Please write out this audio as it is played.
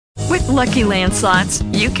Lucky Land Slots,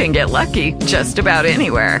 you can get lucky just about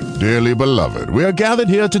anywhere. Dearly beloved, we are gathered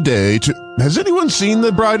here today to... Has anyone seen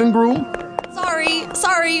the bride and groom?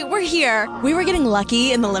 Sorry, we're here. We were getting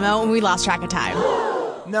lucky in the limo and we lost track of time.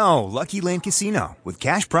 No, Lucky Land Casino, with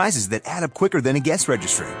cash prizes that add up quicker than a guest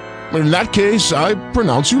registry. In that case, I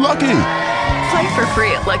pronounce you lucky. Play for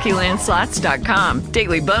free at LuckyLandSlots.com.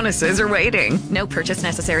 Daily bonuses are waiting. No purchase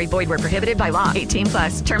necessary. Void where prohibited by law. 18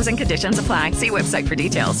 plus. Terms and conditions apply. See website for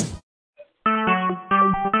details.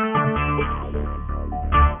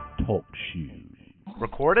 Talk shoes.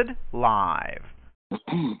 Recorded live.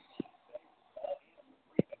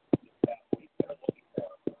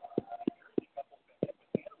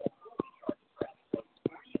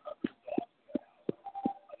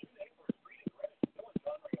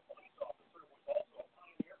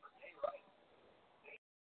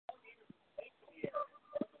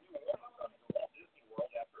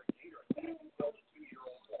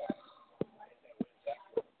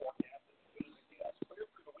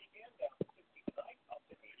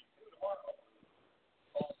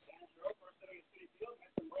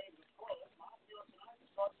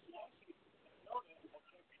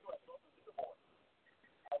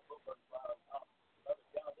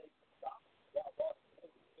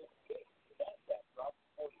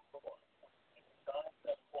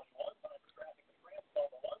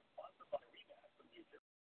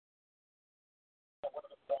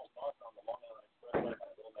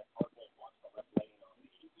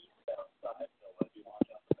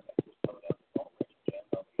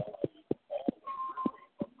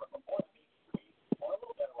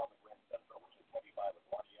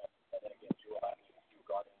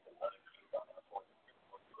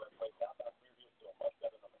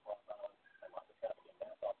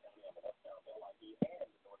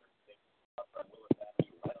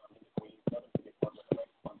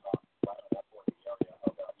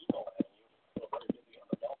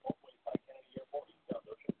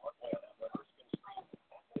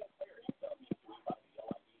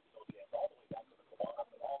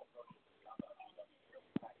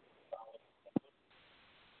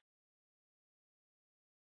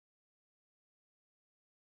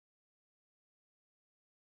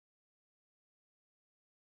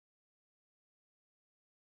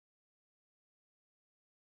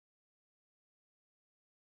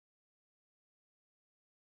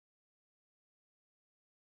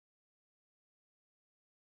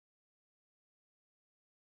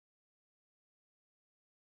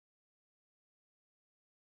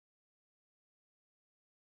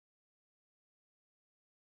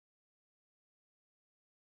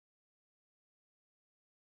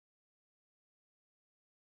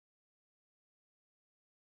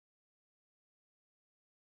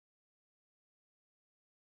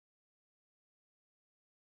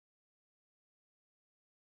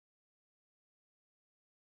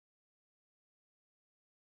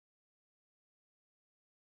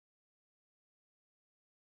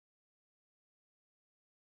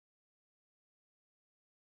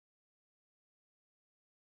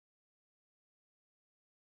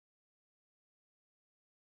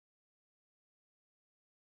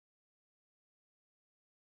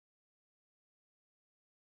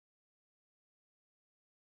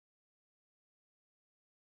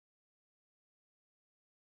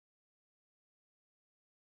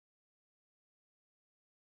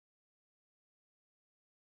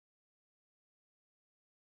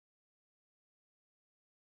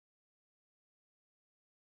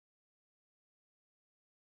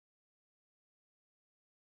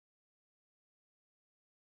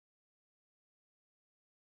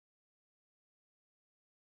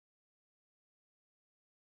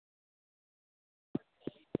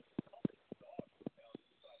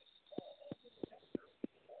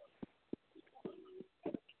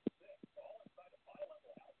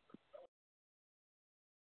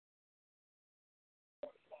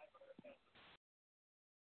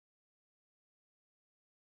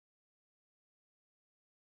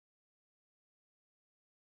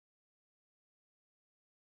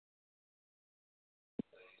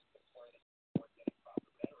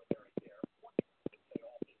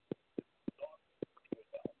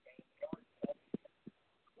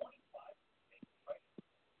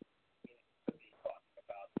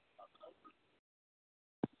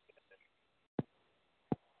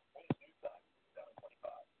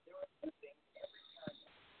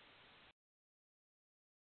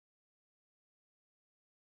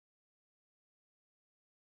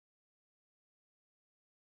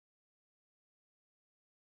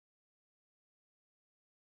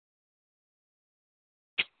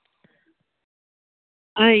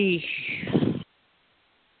 Ay,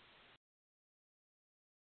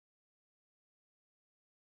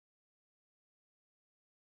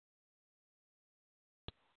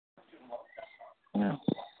 Yeah.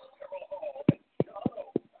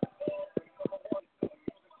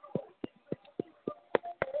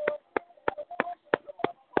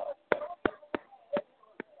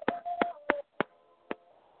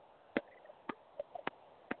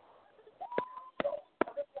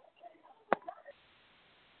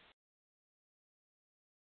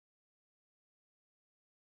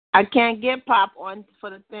 I can't get Pop on for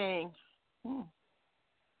the thing.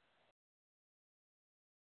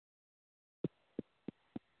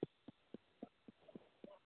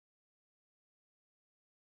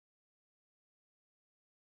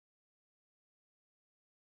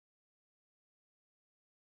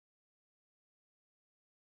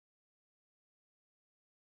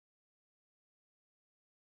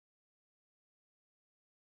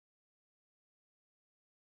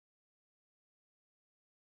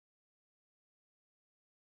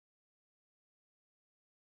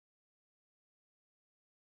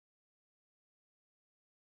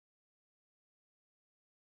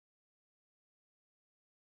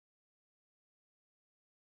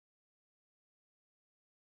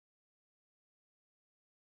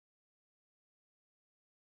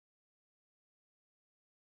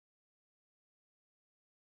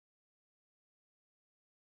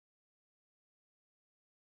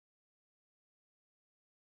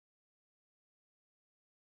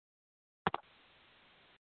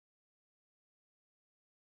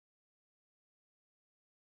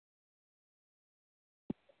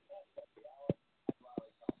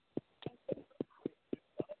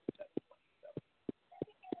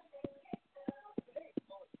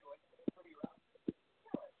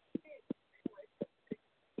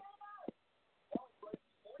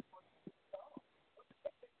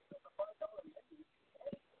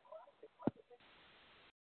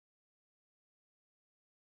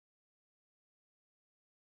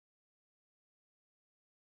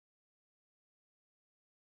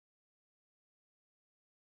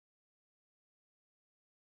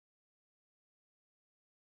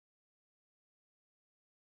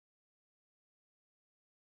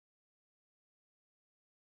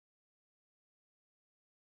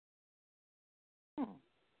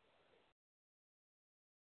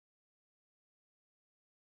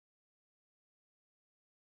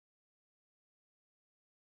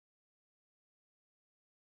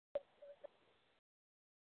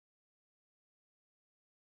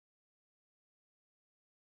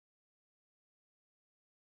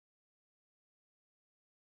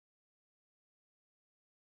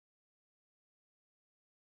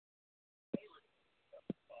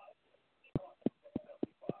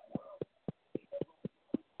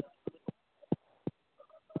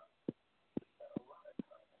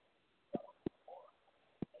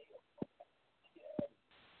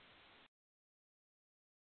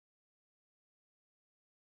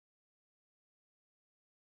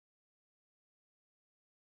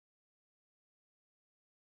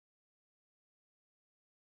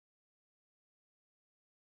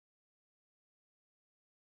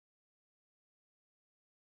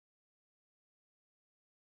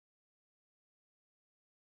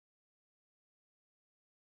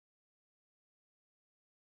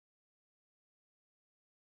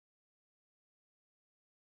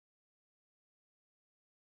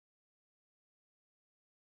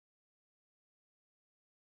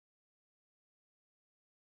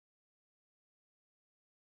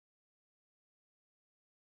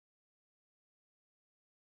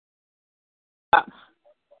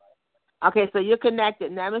 Okay, so you're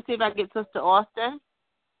connected. Now let me see if I get Sister Austin.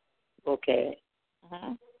 Okay.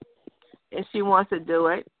 Mm-hmm. If she wants to do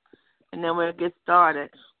it, and then we'll get started.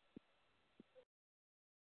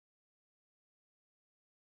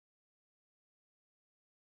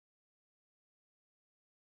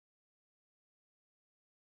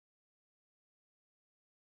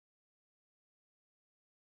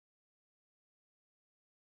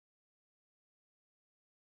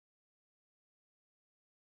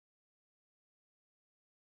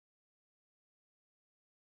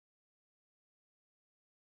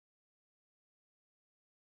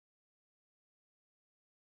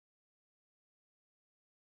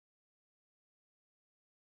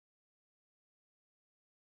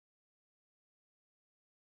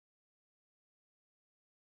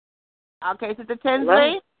 Okay, Sister Tinsley.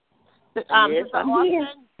 Yes, Sister I'm Austin, here.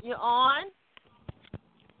 you on?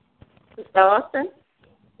 Sister Austin?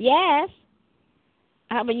 Yes.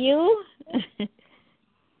 How are you?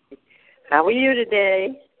 How are you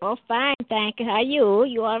today? Oh, fine, thank you. How are you?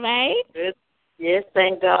 You all right? Good. Yes,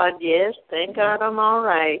 thank God. Yes, thank God I'm all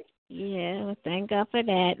right. Yeah, well, thank God for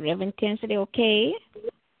that. Reverend Tinsley, okay?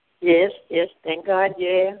 Yes, thank God,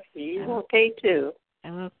 yeah. He's okay, too.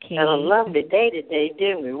 Okay. Had a lovely day today,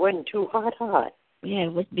 didn't we? Wasn't too hot. Yeah,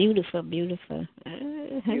 it was beautiful. Beautiful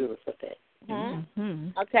day. Mm-hmm.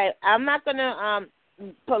 Okay, I'm not going to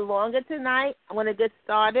prolong it tonight. I'm going to get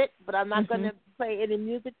started, but I'm not going to play any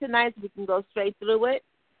music tonight so we can go straight through it.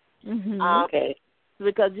 Okay.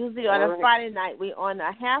 Because usually on a Friday night we're on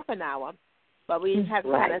a half an hour, but we have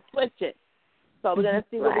to kind of switch it. So we're going to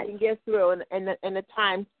see what we can get through in the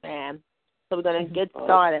time span. So we're going to get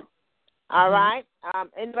started. All right?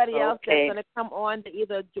 Anybody else that's going to come on to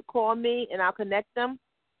either call me and I'll connect them,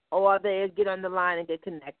 or they get on the line and get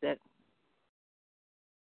connected.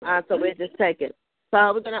 So we'll just take it.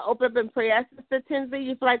 So we're going to open up in prayer. Sister Tinsley,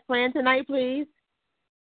 you feel like praying tonight, please?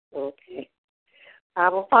 Okay.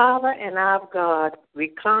 Our Father and our God,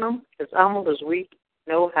 we come as humble as we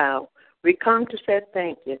know how. We come to say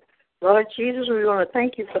thank you. Lord Jesus, we want to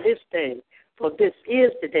thank you for this day, for this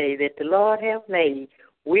is the day that the Lord hath made.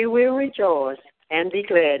 We will rejoice and be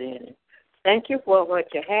glad in it. Thank you for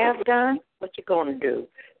what you have done, what you're going to do.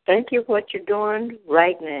 Thank you for what you're doing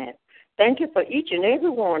right now. Thank you for each and every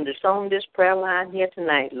one that's on this prayer line here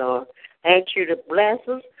tonight, Lord. I ask you to bless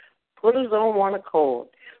us, put us on one accord.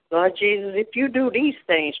 Lord Jesus, if you do these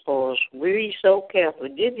things for us, we be so careful.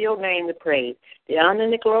 Give your name the praise. The honor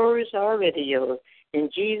and the glory is already yours. In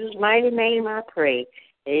Jesus' mighty name I pray.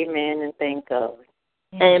 Amen and thank God.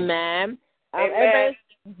 Amen.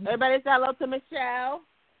 Everybody say hello to Michelle.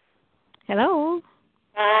 Hello.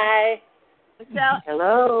 Hi. Michelle.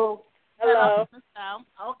 Hello. Hello. Michelle.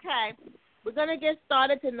 Okay. We're going to get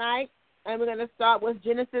started tonight, and we're going to start with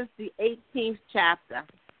Genesis, the 18th chapter.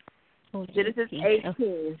 Oh, Genesis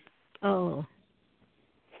 18. Oh.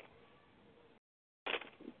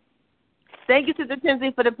 Thank you, Sister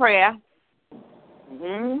Tinsley, for the prayer.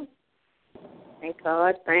 Thank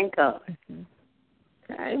God. Thank God.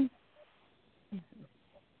 Okay.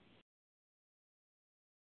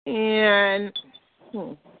 And,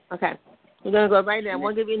 okay. We're going to go right now. I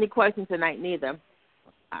won't give you any questions tonight, neither.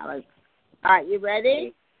 All right, you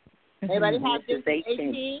ready? Everybody have Genesis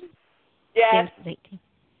 18? Yes. 18.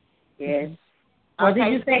 Yes. What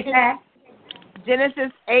did you say, Pat?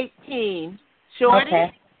 Genesis 18. Shorty?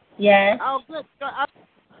 Okay. Yes. Oh, good.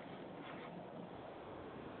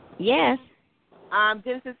 Yes.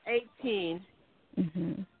 Genesis 18.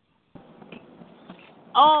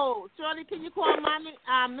 Oh, Shorty, can you call Mommy,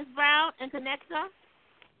 Miss Brown, and connect her?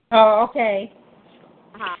 Oh, okay.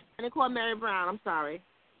 And then call Mary Brown. I'm sorry.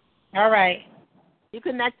 All right. You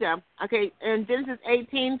connect her. Okay, and Genesis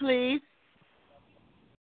 18, please.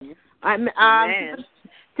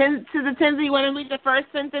 Sister Tinsley, you want to read the first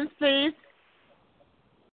sentence, please?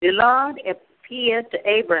 The Lord appeared to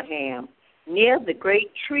Abraham near the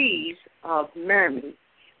great trees of Mamre,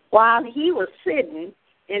 while he was sitting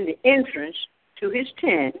in the entrance to his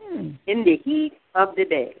tent in the heat of the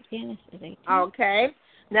day. Okay.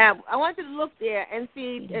 Now, I want you to look there and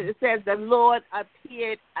see it says the Lord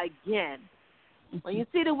appeared again. When you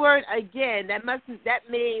see the word again, that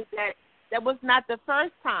means that was not the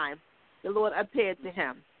first time the Lord appeared to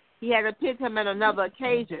him. He had appeared to him on another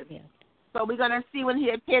occasion. So we're going to see when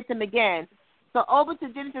he appeared to him again. So over to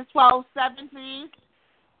Genesis 12:7, please.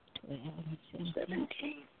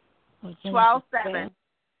 12:7.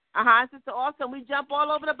 Sister Awesome. We jump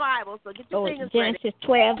all over the Bible, so get your fingers ready. Genesis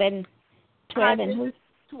 12 and 12 and who?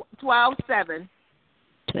 12:7.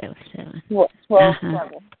 12:7.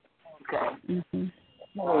 12:7. Okay.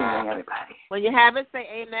 Morning, everybody. When you have it, say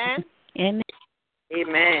amen. Amen.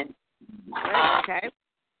 Amen. Okay.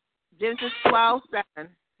 Genesis 12:7.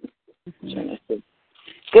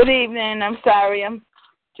 Good evening. I'm sorry. I'm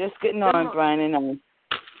just getting on, Brian and I.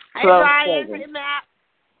 Hey, Brian. Hey, Matt.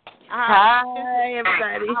 Hi,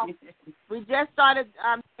 everybody. We just started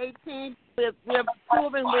 18. We're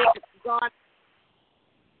proving with God.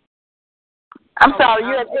 I'm sorry,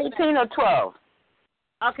 you're at 18 or 12?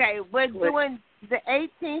 Okay, we're doing the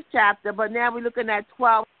 18th chapter, but now we're looking at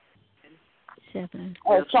 12. 7.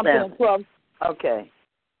 Oh, something at 12. Okay.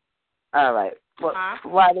 All right.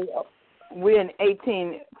 Well, we're in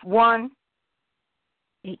 18:1?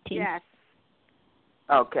 18. Yes.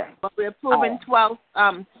 Okay. But we're proving 12.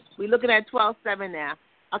 We're looking at 12:7 now.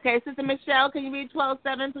 Okay, Sister Michelle, can you read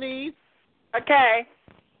 12:7, please? Okay.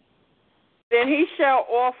 Then he shall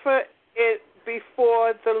offer it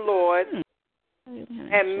before the Lord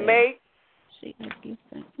and make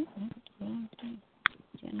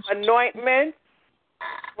anointment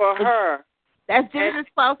for her. That's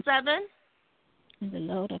Genesis 12:7. The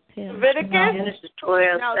Lord appeared. Leviticus? Genesis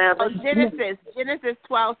 12:7. No, Genesis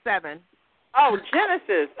 12:7. Oh,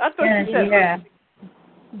 Genesis. I thought you said. Yeah.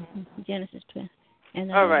 Genesis 12.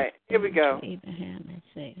 And all right, here we go. Abraham and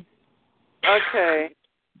said, Okay.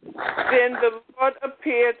 Then the Lord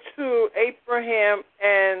appeared to Abraham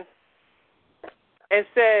and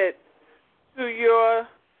said, to your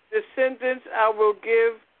descendants I will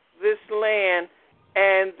give this land.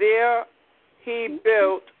 And there he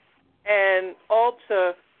built an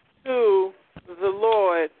altar to the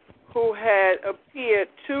Lord who appeared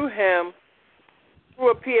to him.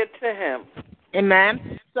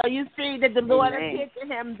 Amen. So you see that the Lord appeared to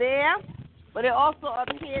him there, but it also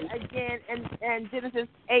appeared again in Genesis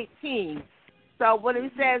 18. So when he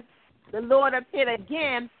says the Lord appeared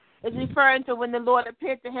again, it's referring to when the Lord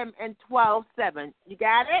appeared to him in 12:7. You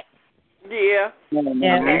got it? Yeah.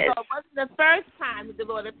 Okay, so it wasn't the first time that the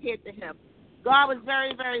Lord appeared to him. God was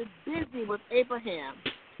very, very busy with Abraham.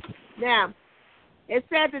 Now, it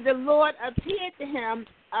said that the Lord appeared to him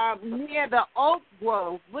near the oak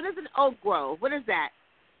grove. What is an oak grove? What is that?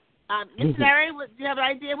 Missionary, do you have an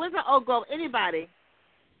idea? What's an oak grove? Anybody?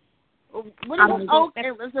 What is an oak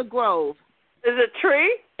and what's a grove? Is it a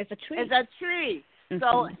tree? It's a tree. It's a tree.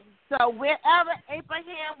 Mm-hmm. So wherever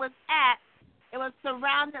Abraham was at, it was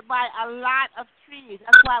surrounded by a lot of trees.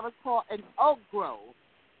 That's why it was called an oak grove.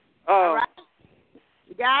 Oh. All right?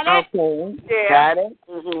 You got it? Okay. Yeah. Got it?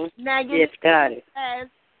 Mm-hmm. Now, yes, got it. Says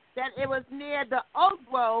that it was near the oak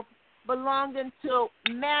grove belonging to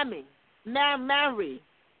Mary.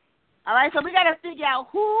 All right, so we got to figure out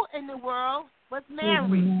who in the world was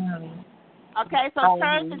Mary. Okay, so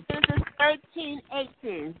turn to Genesis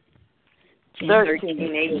 13:18.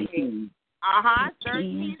 13:18.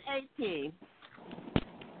 13:18.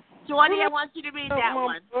 Jordy, I want you to read that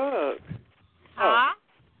one. Book. Huh?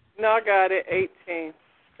 No, I got it. 18.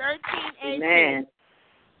 13:18. Amen.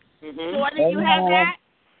 Jordy, you have that?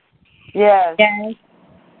 Yes.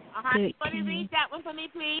 Jordy, read that one for me,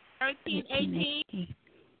 please. 13:18.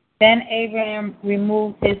 Then Abraham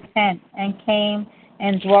removed his tent and came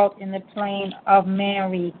and dwelt in the plain of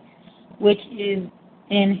Mary, which is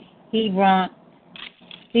in Hebron,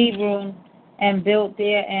 and built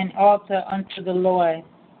there an altar unto the Lord.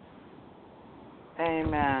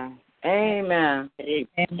 Amen. Amen.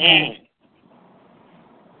 Amen.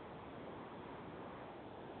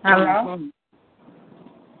 Hello?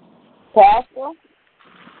 Pastor?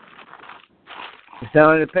 It's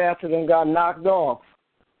down the pastor then got knocked off.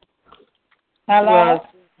 Hello?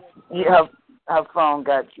 Yes. Her phone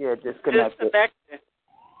got disconnected.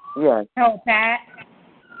 Yes. Oh, Pat?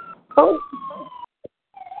 Oh.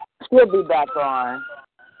 She'll be back on.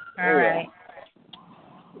 All right.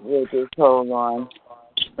 We'll just hold on.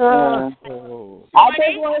 I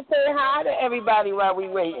just want to say hi to everybody while we're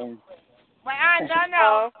waiting.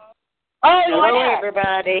 No. Oh, hello,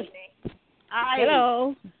 everybody.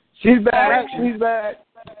 Hello. She's back. She's back.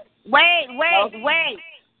 Wait.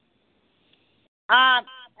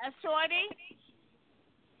 Shorty?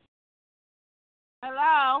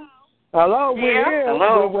 Hello? Hello, we're here.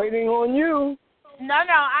 Hello. We're waiting on you. No,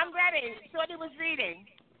 I'm ready. Shorty was reading.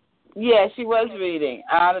 Yeah, she was reading.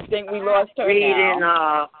 I think we lost her reading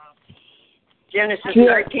now. Genesis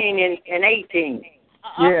 13 and 18.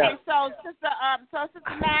 Okay, so Sister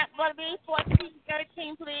Matt, what be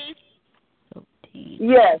 14:13, please?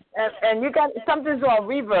 Yes, and you got something's on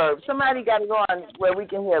reverb. Somebody got it on where we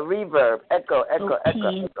can hear reverb, echo.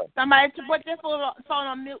 Somebody to put their phone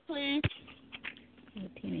on mute, please.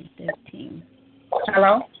 14 and 13.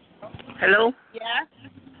 Hello? Hello? Yeah.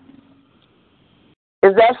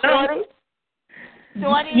 Is that Shorty?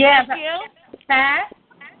 Shorty, yes. You? Pat?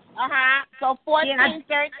 So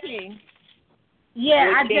 14:13.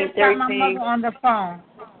 Yeah, I just got my 13. mother on the phone.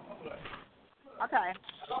 Okay.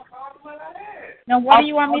 Now, what do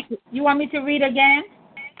you want me? You want me to read again?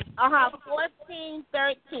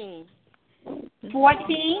 14:13.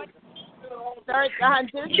 14.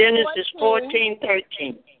 Genesis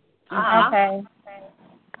 14:13. Okay.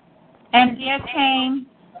 And there came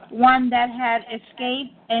one that had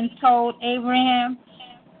escaped and told Abraham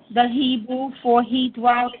the Hebrew, for he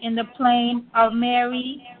dwelt in the plain of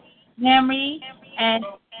Mary and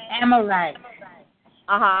Amalek.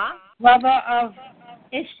 Brother of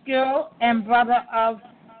Ishmael and brother of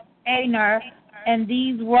Aner, and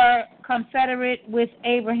these were confederate with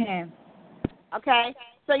Abraham. Okay,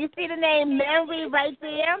 so you see the name Mary right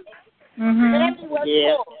there? Mm-hmm. Mary was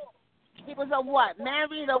who? He was a what?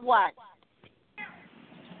 Mary the what?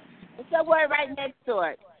 It's a word right next to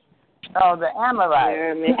it. Oh, the Amorite.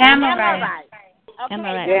 Amorite.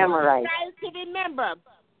 Okay, Amorite. You guys can remember,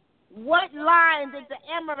 what line did the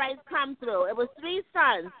Amorites come through? It was 3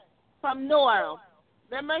 sons from Noah.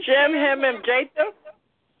 Remember? Shem, Ham, and Japheth?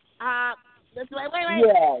 Wait.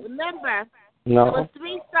 Yes. Remember, No. there were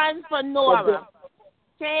 3 sons for Noah.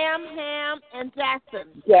 Shem, Ham, and Japheth.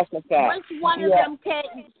 Which one of them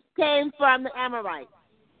came from the Amorites?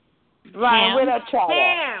 Right, where that child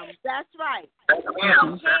Ham. That's right. From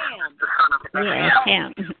Ham. Yeah,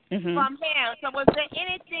 Ham. From Ham. So was there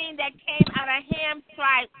anything that came out of Ham's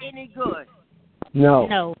tribe any good?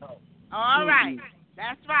 No. All right.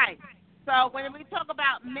 That's right. So when we talk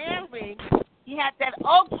about Mary, he had that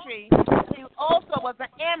oak tree. He also was an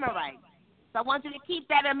Amorite. So I want you to keep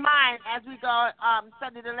that in mind as we go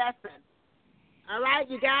study the lesson. All right,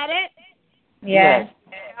 you got it? Yes.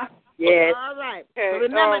 Yes. All right. So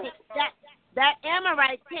remember that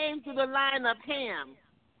Amorite came through the line of Ham.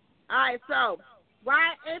 All right, so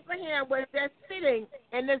while Abraham was just sitting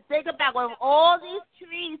in this big about with all these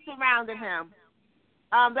trees surrounding him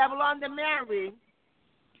that belonged to Mary,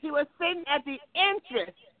 he was sitting at the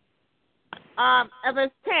entrance of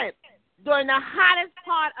his tent during the hottest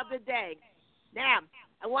part of the day. Now,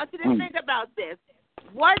 I want you to think about this.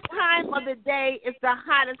 What time of the day is the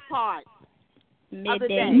hottest part of the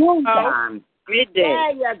day? Noontime. Midday.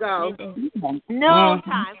 There you go.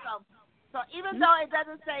 Noontime. So even though it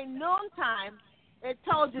doesn't say noontime, it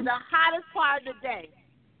told you the hottest part of the day.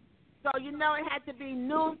 So you know it had to be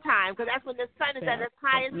noontime because that's when the sun is at its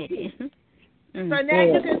highest peak. So now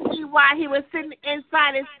you can see why he was sitting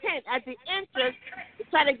inside his tent at the entrance to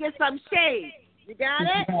try to get some shade. You got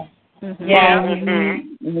it? Yeah. Okay.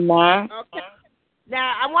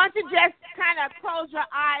 Now, I want you to just kind of close your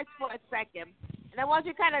eyes for a second, and I want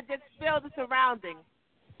you to kind of just feel the surroundings.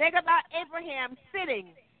 Think about Abraham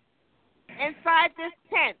sitting inside this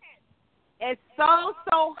tent. It's so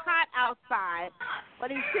hot outside, but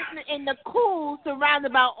he's sitting in the cool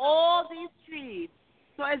surrounded by all these trees.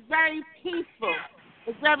 So it's very peaceful.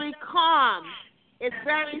 It's very calm. It's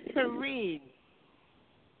very serene.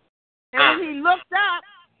 And when he looked up,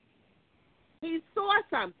 he saw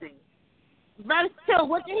something. Verse 2,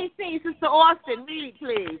 what did he see? Sister Austin, read,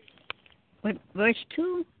 please. What, verse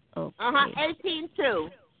 2? Okay.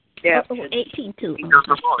 18:2. Yeah. 18:2.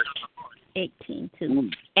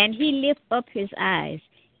 18:2. And he lifted up his eyes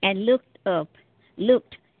and looked,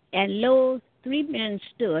 and lo, 3 men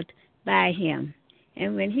stood by him.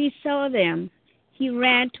 And when he saw them, he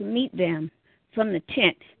ran to meet them from the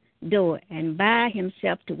tent door and bowed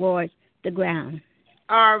himself towards the ground.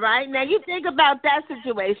 All right. Now, you think about that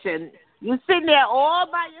situation. You're sitting there all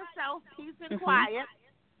by yourself, peace and quiet,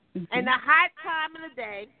 in the hot time of the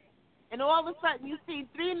day, and all of a sudden you see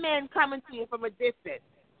 3 men coming to you from a distance.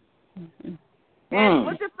 And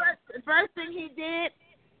what's the first thing he did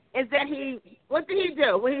is that what did he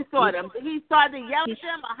do when he saw them? Did he start to yell at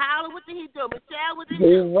them or holler? What did he do? Michelle, what did he do?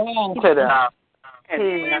 He ran to them. And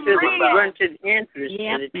he ran to the entrance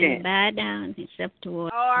Yep, to the tent. and bowed down himself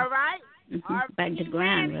towards All right. by the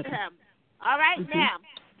ground. All right, now,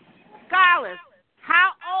 scholars,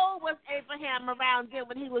 how old was Abraham around then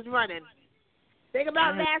when he was running? Think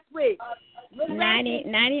about last week.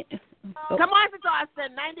 90. Come on, Sister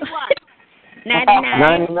Austin, 91.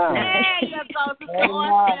 99. There you go, Sister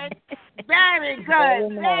Austin. Very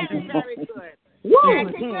good. Very good.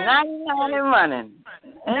 99 and running.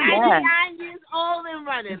 99 years old and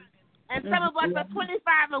running. And some of us are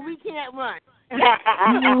 25 and we can't run. Okay?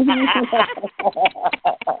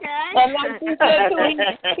 And like she said, too,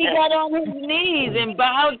 he got on his knees and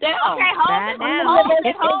bowed down. Okay, hold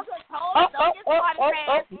it. Don't get started,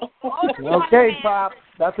 Okay, Pop.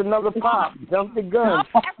 That's another Pop. Jump the gun.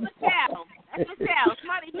 That's Michelle.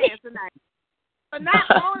 Smarty pants tonight. So not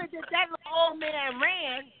only did that little old man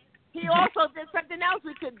ran, he also did something else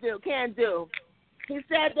we can do. He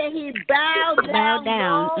said that he bowed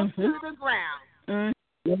down to the ground.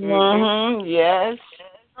 Yes.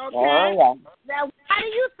 Okay. Now, why do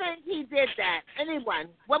you think he did that? Anyone?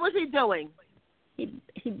 What was he doing? He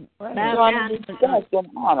bowed What down. did he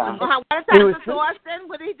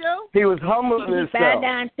do? He was humbling He himself. bowed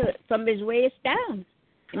down from his waist down.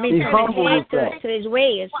 He humbled himself. To his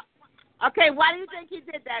waist. Okay, why do you think he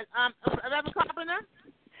did that? Reverend Carpenter?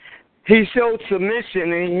 He showed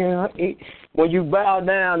submission, and when you bow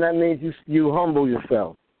down, that means you humble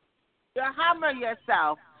yourself. You humble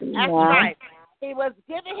yourself. That's right. He was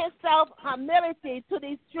giving himself humility to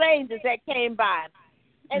these strangers that came by.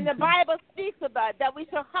 And the Bible speaks about that we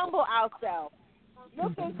should humble ourselves.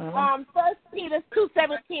 Look at 1 Peter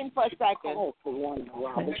 2:17 for a second. 1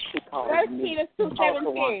 Peter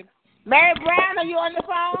 2:17. Mary Brown, are you on the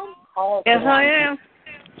phone? Yes, I am.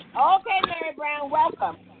 Okay, Mary Brown,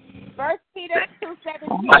 welcome. 1 Peter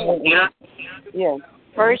 2:17. Yes.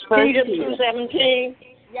 1 Peter 2:17.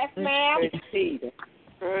 Yes, ma'am. 1 Peter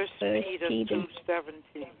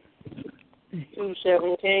 2:17.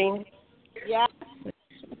 2:17. Yeah.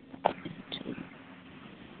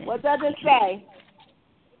 What does it say?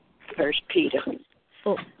 1 Peter.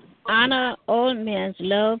 Oh, honor all men,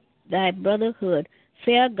 love thy brotherhood,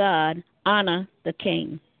 fear God, honor the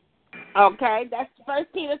king. Okay, that's 1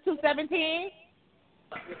 Peter 2:17.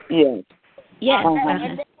 Yes. Yes. And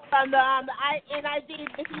then from the NIV,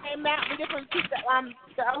 this is Matt. We get from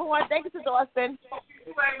the other one. Thank you, Sister Austin.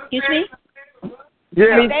 Excuse me?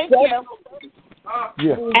 Yeah. Thank you.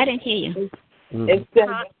 Yeah. I didn't hear you. It says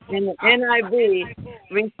in the NIV,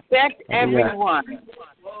 respect everyone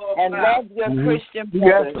and love your Christian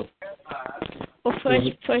brothers. Oh,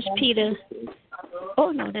 First Peter.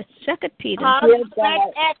 Oh no, that's 2 Peter. Respect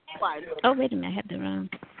everyone. Oh, wait a minute, I have the wrong.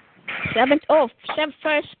 1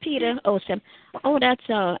 Peter. Oh, 7. Oh, that's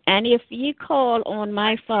all. And if ye call on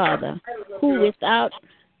my Father, who without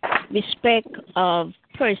respect of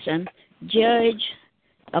person judge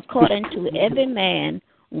according to every man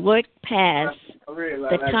work past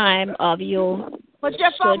the time of your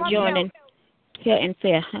sojourning here in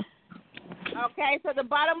fair. Okay, so the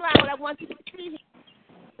bottom line, what I want you to see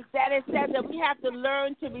is that it says that we have to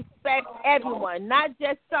learn to respect everyone, not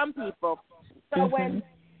just some people. So when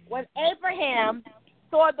Abraham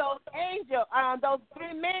saw those those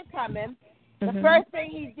 3 men coming, the first thing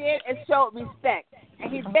he did is show respect,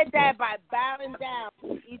 and he did that by bowing down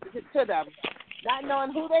to them, not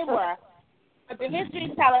knowing who they were. But the history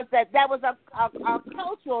tells us that was a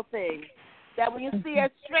cultural thing. That when you see a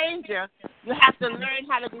stranger, you have to learn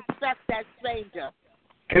how to respect that stranger.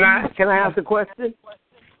 Can I ask a question?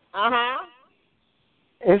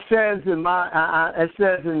 It says in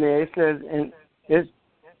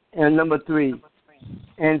in number 3,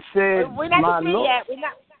 and said, we're not in 3 yet.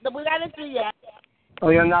 We're not in 3 yet. Oh,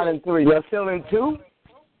 you're not in 3. You're still in 2?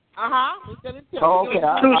 We're still in 2. Oh, okay.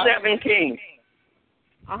 2:17.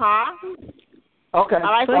 Okay.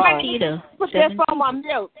 All right, Peter. Put their phone on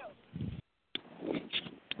mute.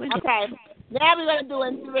 Okay. Now we're going to do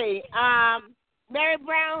in 3. Mary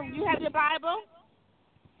Brown, you have your Bible?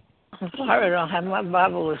 I'm sorry, I don't have my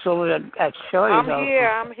Bible. It's over at Shirley's house.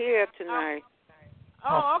 I'm here tonight.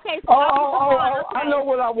 Oh, okay. So I know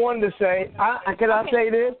what I wanted to say. Can I say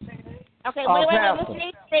this? Okay, wait. Let's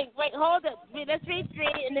read 3. Wait, hold it. Let's read 3,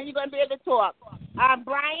 and then you're going to be able to talk.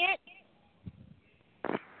 Bryant?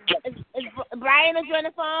 Brian is you on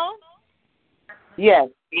the phone? Yes.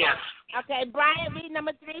 Okay, Brian, read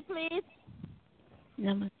number 3, please.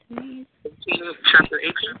 Number 3. Chapter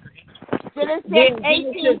 18. Genesis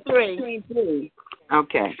 18:3.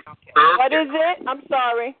 Okay. What is it? I'm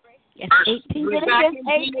sorry. Yes, 18. Genesis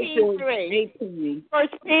 18:3. 18. 1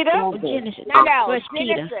 Peter? Genesis. No, First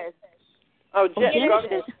Peter. Genesis.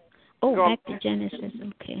 Genesis. Oh, back to Genesis.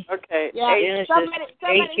 Okay. Okay. Yeah. Genesis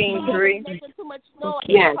 18:3. Making too much noise.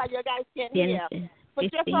 Yes. That's why you guys can't hear. Genesis Put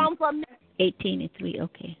your 15. phone from 18:3.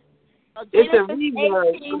 Okay. It's a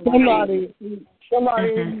reword.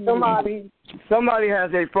 Somebody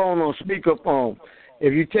has a phone on speakerphone.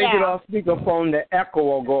 If you take it off speakerphone, the echo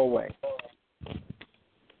will go away.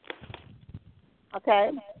 Okay.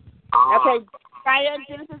 Okay. Brian,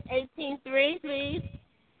 Genesis 18:3, please.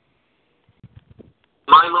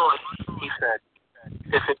 My Lord, he said,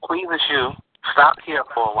 if it pleases you, stop here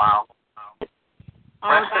for a while.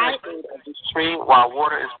 Rest in the shade of this tree while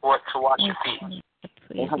water is brought to wash your feet.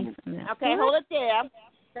 Okay, hold it there.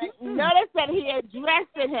 Notice that he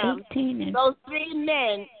addressed him, those 3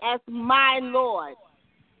 men, as my Lord.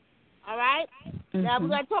 All right? Now, we're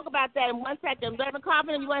going to talk about that in 1 second. Reverend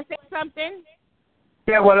Carpenter, you want to say something?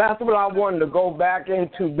 Yeah, well, that's what I wanted to go back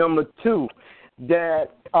into number 2.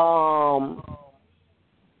 That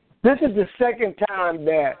this is the second time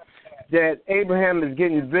that Abraham is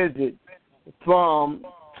getting visited from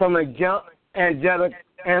some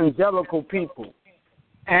angelical people.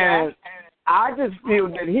 And I just feel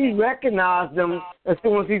that he recognized them as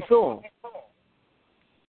soon as he saw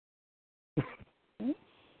them.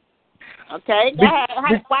 Okay.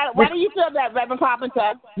 Why do you feel that, Reverend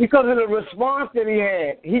Carpenter? Because of the response that he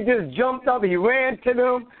had. He just jumped up, he ran to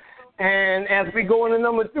them, and as we go into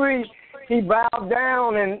number 3, he bowed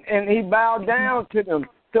down and he bowed down to them.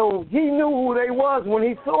 So he knew who they was when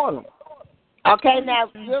he saw them. Okay, now,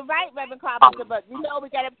 you're right, Reverend Carpenter, but we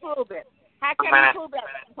got to prove it. How can we prove that,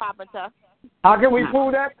 Reverend Carpenter? How can we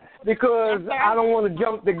prove that? Because I don't want to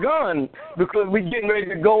jump the gun because we're getting ready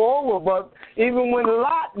to go over. But even when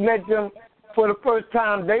Lot met them for the first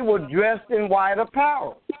time, they were dressed in white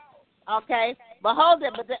apparel. Okay, but hold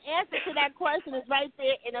it. But the answer to that question is right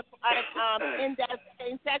there in that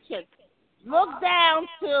same section. Look down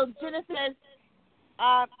to Genesis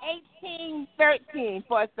 18:13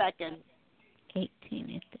 for a second. 18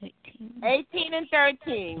 and 13. 18 and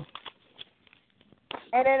 13.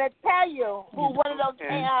 And then it tell you who one of those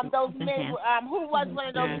men, who was one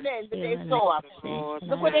of those men that they saw.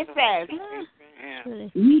 Look what it says.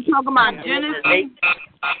 You talking about Genesis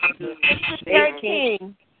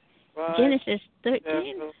 13. Genesis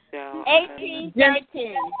 13.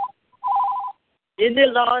 18:13. Then the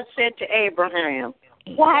Lord said to Abraham,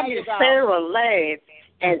 why did Sarah laugh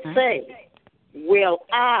and say, will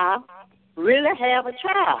I really have a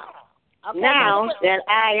child now that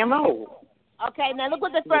I am old? Okay, now look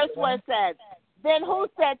what the first one says. Then who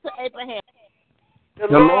said to Abraham? The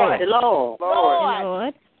Lord. The Lord.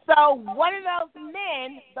 Lord. So one of those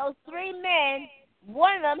men, those three men,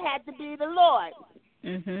 one of them had to be the Lord.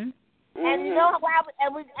 Mhm. And you know why?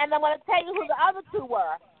 And I'm going to tell you who the other two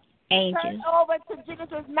were. Angels. Turn over to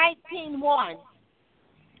Genesis 19:1.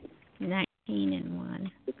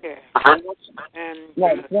 19:1. Okay.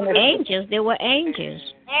 Angels. There were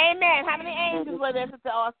angels. Amen. How many angels were there, Sister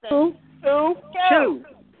Austin? Two.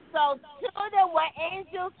 So two of them were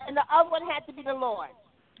angels, and the other one had to be the Lord.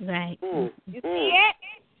 Right. You see it?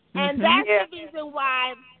 And that's the reason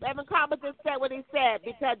why Reverend Carpenter said what he said,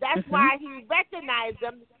 because that's why he recognized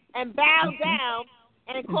them and bowed down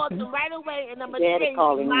and called them right away in number 3,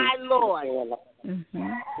 my Lord.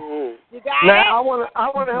 You got now, it? I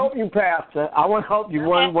want to help you, Pastor. I want to help you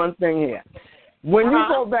one thing here. When you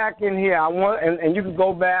go back in here, I want and you can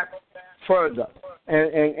go back further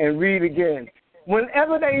and read again.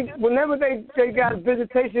 Whenever they got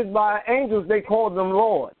visitations by angels, they called them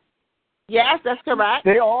Lord. Yes, that's correct.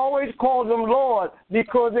 They always called them Lord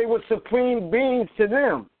because they were supreme beings to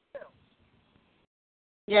them.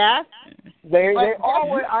 Yes. They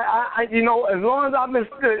always, I as long as I've been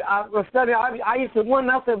studying, I used to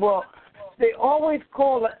wonder, I said, well, they always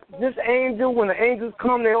call this angel, when the angels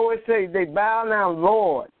come, they always say, they bow down,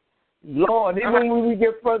 Lord. Lord. Even when we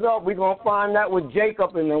get further up, we're going to find that with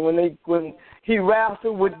Jacob, and then when he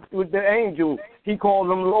wrestled with the angel, he called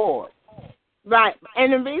them Lord. Right.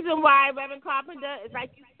 And the reason why, Reverend Carpenter, is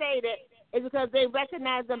like you stated, is because they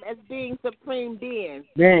recognize them as being supreme beings.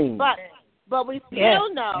 But we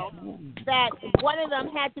still know that one of them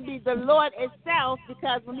had to be the Lord itself,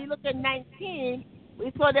 because when we look at 19,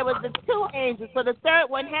 we saw there was the two angels. So the third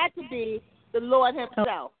one had to be the Lord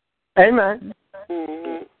himself. Amen.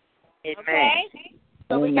 Okay?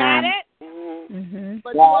 So we got it?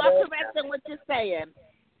 But you are correct in what you're saying.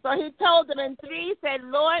 So he told them in 3, said,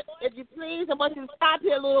 Lord, if you please, I want you to stop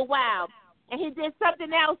here a little while. And he did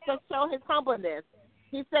something else to show his humbleness.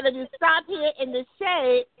 He said, if you stop here in the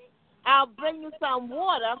shade, I'll bring you some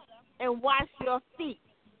water and wash your feet,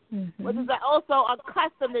 which is also a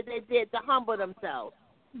custom that they did to humble themselves,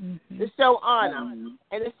 to show honor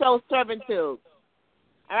and to show servitude. All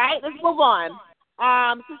right, let's move on.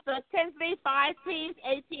 Sister Tinsley, 5, please,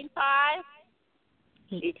 18:5.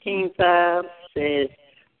 18:5 says,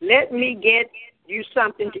 let me get you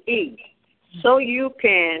something to eat so you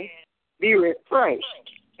can be refreshed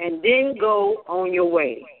and then go on your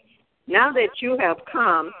way. Now that you have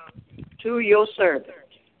come to your servant.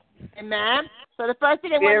 Amen. So the first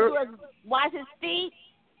thing they want to do is wash his feet,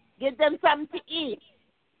 give them something to eat.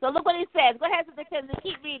 So look what he says. Go ahead, Sister Tinsley,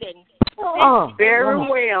 keep reading. Very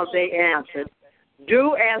well, they answered.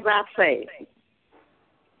 Do as I say.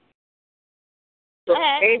 So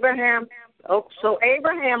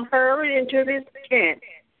Abraham hurried into his tent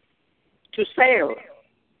to Sarah.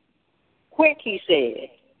 Quick, he said,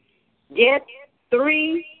 get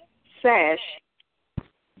 3 sachs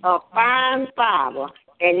of fine flour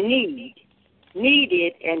and knead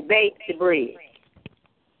it and bake the bread.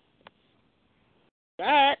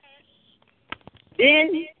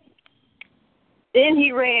 Then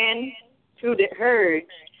he ran to the herds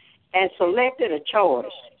and selected a choice,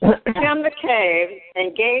 trimmed the calf,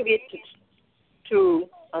 and gave it to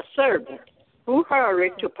a servant who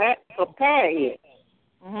hurried to prepare it.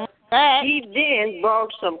 He then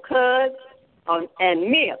brought some curds and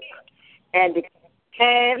milk and the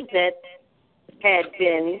calves that had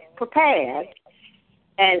been prepared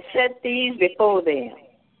and set these before them.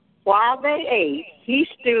 While they ate, he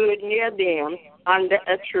stood near them under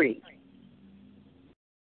a tree.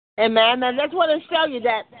 Amen. And I just want to show you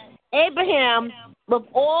that Abraham, with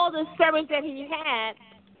all the servants that he had,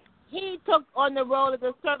 he took on the role of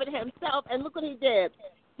the servant himself, and look what he did.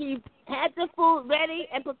 He had the food ready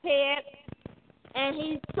and prepared, and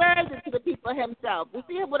he served it to the people himself. You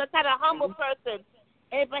see what a kind of humble person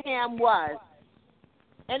Abraham was.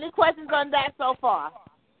 Any questions on that so far?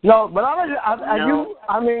 No, but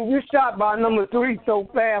you shot by number 3 so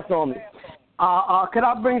fast on me. Could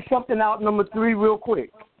I bring something out number 3 real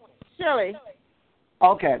quick? Surely.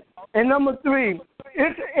 Okay. And number 3,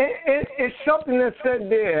 it's something that said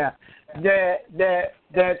there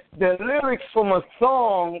the lyrics from a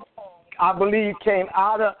song, I believe, came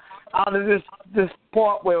out of this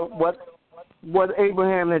part where what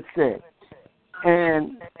Abraham had said.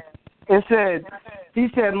 And it said, he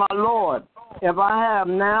said, "My Lord, if I have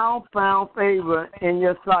now found favor in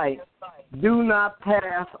your sight, do not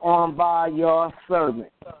pass on by your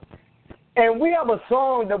servant." And we have a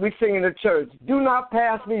song that we sing in the church, "Do not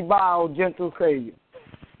pass me by, O gentle Savior."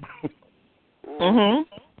 Mhm.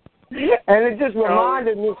 And it just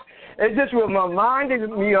reminded me. It just reminded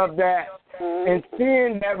me of that, and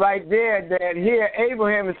seeing that right there. That here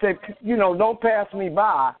Abraham had said, "Don't pass me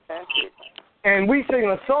by." And we sing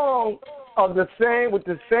a song of the same with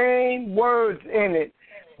the same words in it.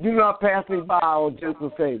 "Do not pass me by, O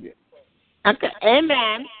gentle Savior." Okay.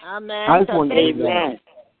 Amen. Amen.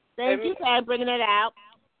 Thank you for bringing it out.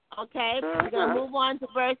 Okay. We're going to move on to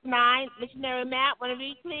verse 9. Missionary Matt, want to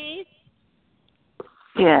read, please?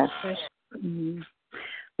 Yes.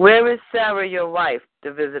 "Where is Sarah, your wife?"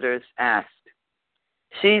 the visitors asked.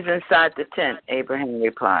 "She's inside the tent," Abraham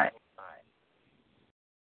replied.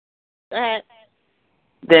 Go ahead.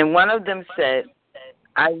 Then one of them said,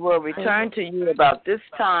 "I will return to you about this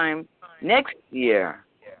time next year,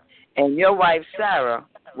 and your wife Sarah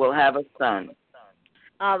will have a son."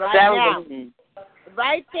 All right. Sarah Now,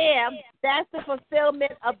 right there, that's the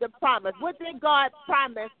fulfillment of the promise. What did God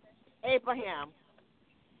promise Abraham?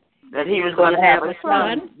 that he was going to have a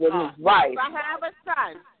son with his wife. I have a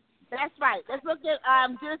son. That's right. Let's look at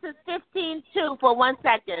Genesis 15:2 for 1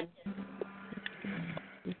 second.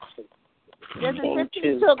 Genesis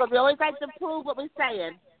 15:2, because we always like to prove what we're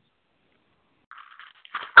saying.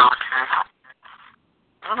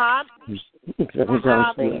 I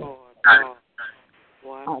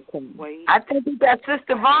think we got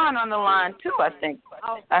Sister Vaughn on the line too. I think.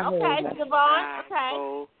 Oh, okay, Sister Vaughn.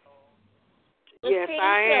 Okay. Yes,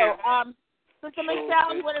 I am. Sister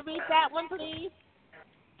Michelle, you want to read that one, please?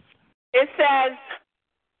 It says,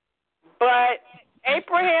 "But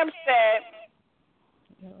Abraham said,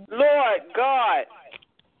 Lord God,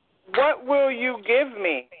 what will you give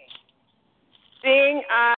me, seeing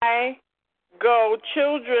I go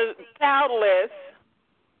childless,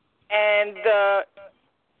 and the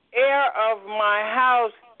heir of my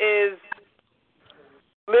house is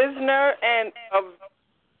Lisner and of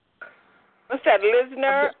what's that?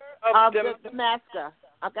 Lisner of Damascus.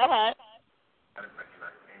 Okay, go ahead.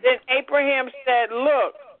 Then Abraham said,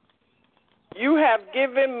 Look, you have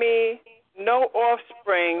given me no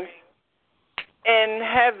offspring in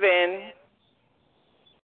heaven,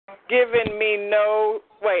 given me no,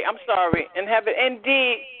 in heaven.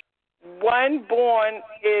 Indeed, one born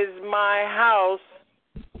is my house,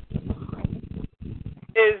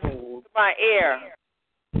 is my heir.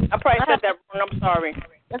 I probably said that wrong. I'm sorry.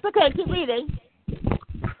 That's okay. Keep reading.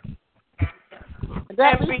 And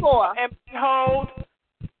behold,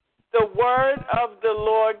 the word of the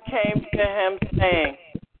Lord came to him, saying,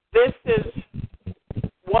 This is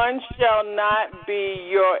one shall not be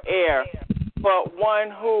your heir, but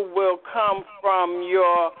one who will come from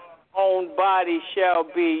your own body shall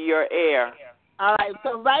be your heir. All right,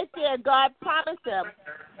 so right there, God promised him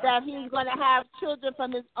that he's going to have children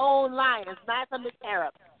from his own line, not from the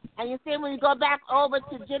cherub. And you see, when you go back over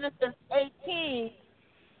to Genesis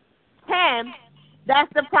 18:10,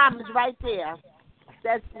 that's the promise right there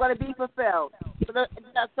that's going to be fulfilled. So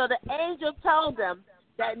the angel told them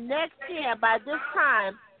that next year, by this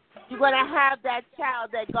time, you're going to have that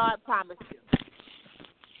child that God promised you.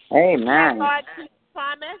 Amen. God keeps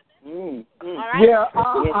promise. Mm-hmm. All right? Yeah,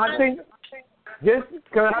 I think this.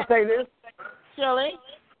 Can I say this? Surely.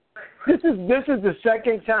 This is the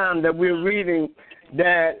second time that we're reading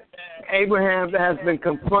that Abraham has been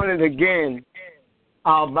confronted again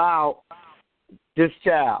about this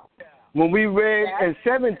child. When we read in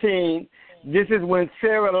 17, this is when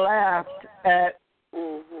Sarah laughed at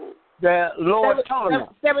the Lord telling her.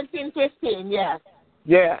 17:15, yes.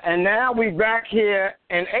 Yeah, and now we back here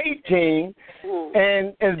in 18,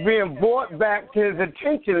 and it's being brought back to his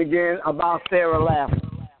attention again about Sarah laughing.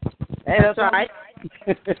 Hey, that's right.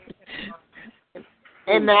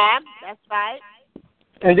 Amen. That's right.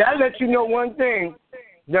 And that lets you know one thing,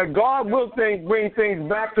 that God will bring things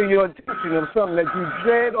back to your attention of something that you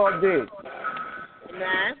said or did.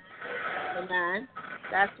 Amen. Amen.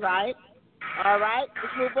 That's right. All right.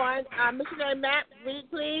 Let's move on. Missionary Matt, read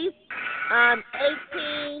please.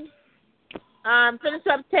 18. Finish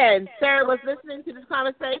up 10. Sarah was listening to this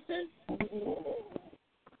conversation.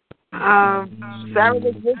 Sarah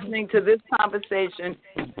was listening to this conversation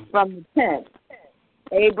from the tent.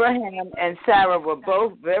 Abraham and Sarah were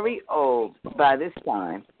both very old by this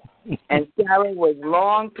time, and Sarah was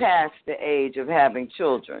long past the age of having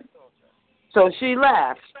children. So she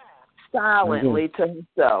laughed silently to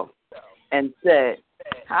herself and said,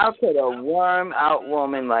 how could a worm-out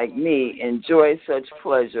woman like me enjoy such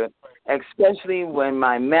pleasure, especially when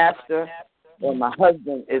my master or my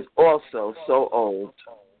husband is also so old?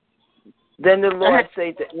 Then the Lord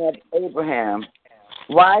said to Abraham,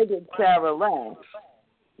 why did Sarah laugh?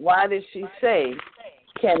 Why did she say,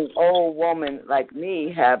 can an old woman like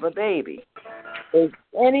me have a baby? Is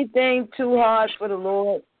anything too hard for the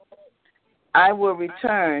Lord? I will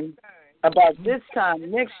return about this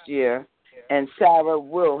time next year, and Sarah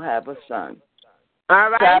will have a son. All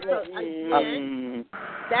right. Sarah, so again,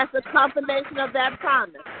 that's a confirmation of that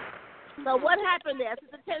promise. So what happened there?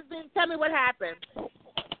 Tell me what happened.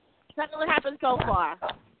 Tell me what happened so far.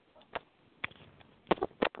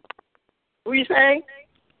 What are you saying?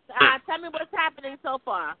 Tell me what's happening so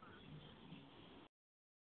far.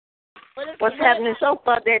 What's happening so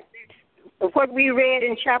far? That what we read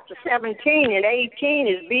in chapter 17 and 18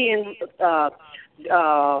 is being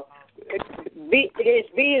it's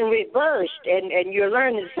being reversed, and you're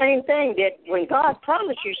learning the same thing, that when God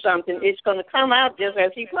promised you something, it's going to come out just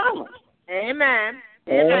as He promised. Amen.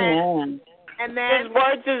 Amen. Amen. His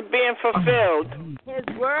words is being fulfilled.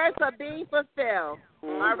 His words are being fulfilled.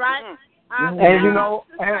 All right. And you know,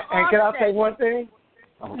 and can I say one thing?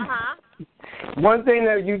 One thing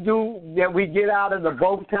that you do that we get out of the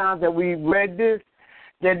both times that we read this,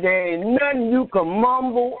 that there ain't nothing you can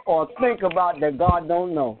mumble or think about that God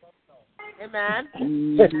don't know. Amen.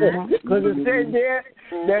 Because it said there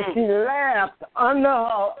that she laughed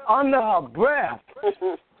under her breath.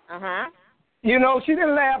 You know, she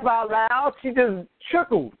didn't laugh out loud. She just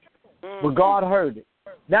chuckled. But God heard it.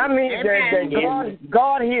 That means that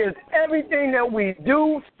God hears everything that we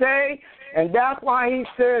do, say, and that's why He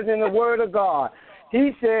says in the Word of God,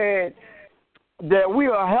 He said that we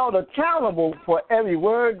are held accountable for every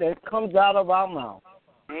word that comes out of our mouth.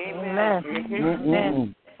 Amen.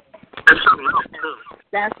 Amen.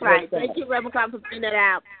 That's right. Thank you, Reverend Carl, for bringing that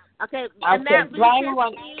out. Okay.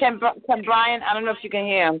 Can Brian, I don't know if you can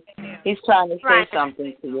hear him. He's trying to say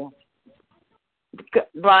something to you.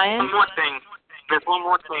 Brian? One more thing. There's one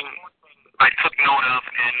more thing I took note of,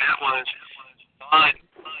 and that was God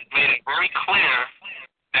made it very clear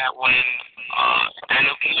that when that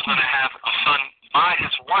he was going to have a son by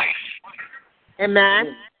his wife.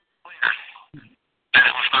 Amen. That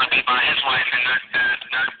it was going to be by his wife and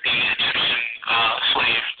not the Egyptian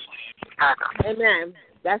slave. Amen.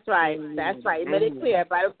 That's right. That's right. He made it clear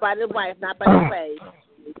by the wife, not by the slave.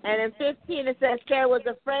 And in 15 it says Sarah was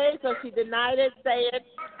afraid, so she denied it, saying,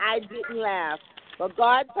 I didn't laugh. But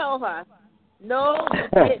God told her, no, you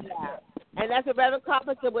did laugh. And that's what Reverend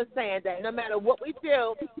Carpenter was saying, that no matter what we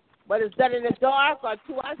do, whether it's done in the dark or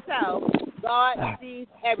to ourselves, God sees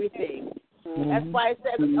everything. That's why it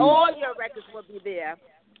says all your records will be there,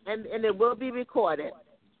 and it will be recorded.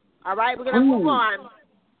 All right, we're going to move on.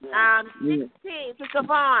 16, Sister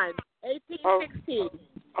Vaughn, 18, 16.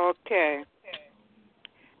 Okay.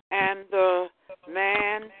 And the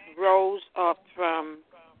man rose up from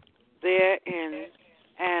therein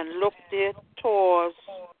and looked it towards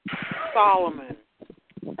Solomon.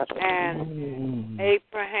 And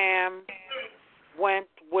Abraham went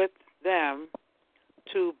with them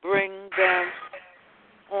to bring them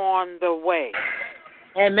on the way.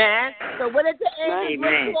 Amen. So what did the angels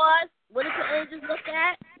look towards? What did the angels look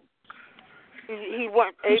at? He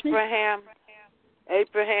went, Abraham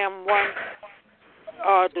went,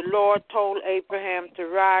 the Lord told Abraham to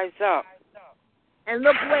rise up. And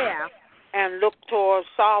look where? And look towards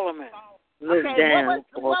Solomon. What was Solomon?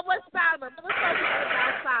 What was talking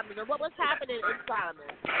about Solomon? What was happening in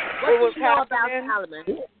Solomon? What was happening about Solomon?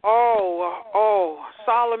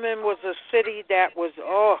 Solomon was a city that was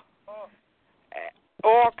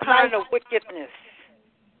all kind of wickedness.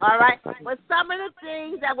 All right. But some of the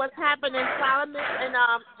things that was happening in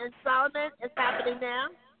Solomon is happening now.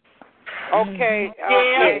 Okay.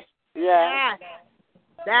 Yeah.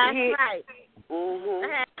 That's right.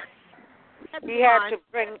 He had to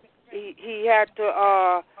bring. He had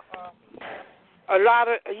to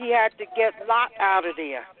he had to get Lot out of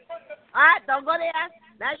there. All right, don't go there.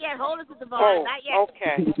 Not yet. Hold it to the phone. Not yet.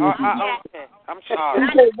 Okay. Okay. I'm sorry.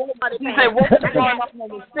 He said, what was going on in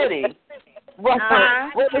the city? What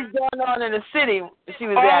was going on in the city? She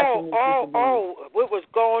was asking. What was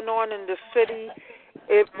going on in the city?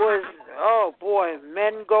 It was,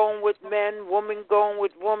 men going with men, women going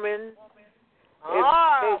with women.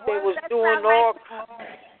 They was doing all.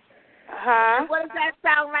 What does that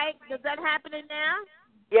sound like? Is that happening now?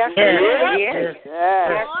 Yes, it is.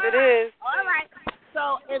 Yes, it is. All right.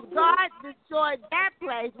 So if God destroyed that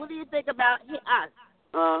place, what do you think about us?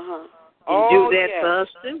 Uh-huh. Do that for us,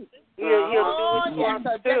 too. He'll do it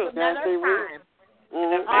for us, too. That's a time.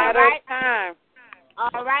 In a matter of time.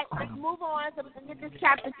 All right, let's move on so we can get this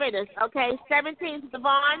chapter finished. Okay, 17,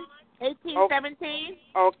 Devon, 18, 17.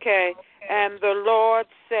 Okay, and the Lord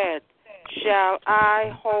said, shall I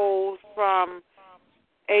hold from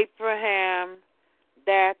Abraham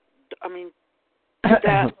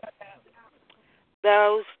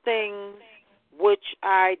those things which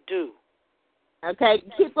I do? Okay,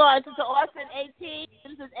 keep going. Sister Austin, 18.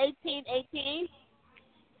 This is 18.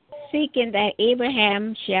 Seeking that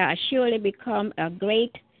Abraham shall surely become a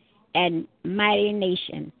great and mighty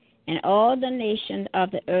nation, and all the nations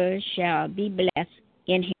of the earth shall be blessed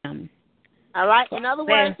in him. All right, in other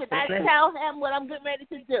words, should I tell him what I'm getting ready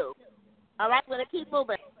to do? All right, we're going to keep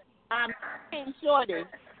moving. 18, Shorty.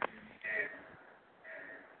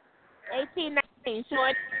 18, 19,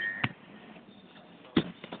 Shorty.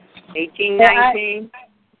 18, 19.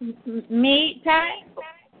 Me, Ty?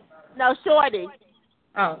 No, Shorty.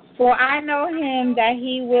 Oh, for I know him that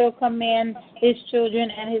he will command his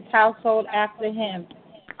children and his household after him,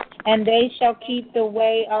 and they shall keep the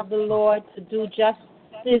way of the Lord to do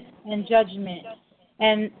justice and judgment,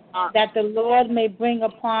 and that the Lord may bring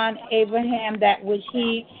upon Abraham that which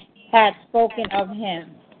he had spoken of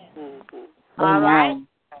him. All right.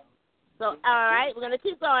 So, all right, we're going to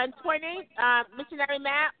keep going. 20, missionary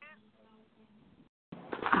map.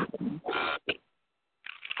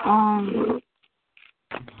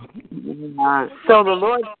 So the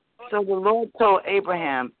Lord told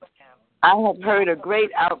Abraham, I have heard a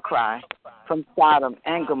great outcry from Sodom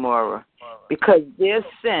and Gomorrah because their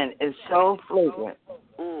sin is so flagrant.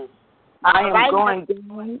 I am going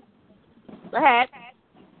down. Go ahead.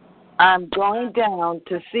 I'm going down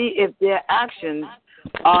to see if their actions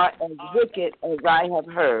are as wicked as I have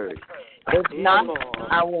heard. If not,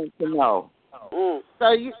 I want to know.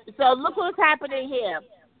 So look what's happening here.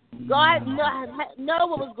 God know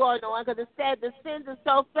what was going on because it said the sins are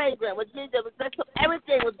so flagrant, which means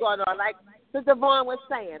everything was going on, like Sister Vaughn was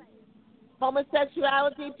saying.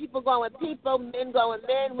 Homosexuality, people going with people, men going with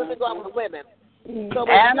men, women going with women. So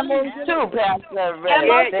animals too, Pastor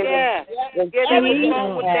Ray. Everything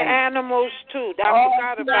wrong with the animals too. I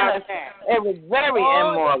forgot about that. It was very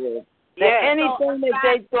immoral. Anything that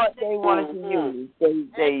they thought they wanted to use,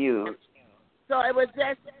 they used. So it was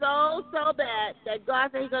just so bad that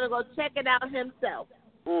God said He's gonna go check it out Himself.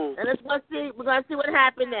 And we're gonna see what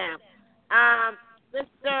happened now.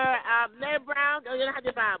 Mr. Mary Brown, you don't have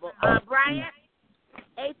your Bible. Bryant,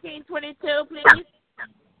 18:22, please.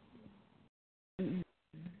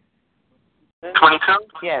 22?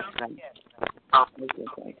 Yes. The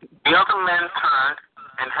other men turned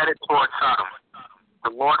and headed toward Sodom.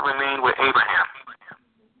 The Lord remained with Abraham.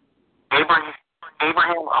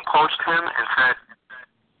 Abraham approached him and said,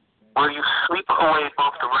 will you sweep away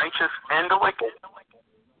both the righteous and the wicked?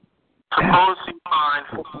 Suppose you find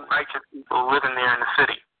 50 righteous people living there in the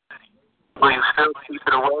city. Will you still keep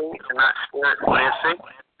it away and not spare it for their sake?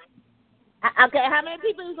 Okay, how many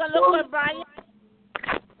people are you going to look for, Brian?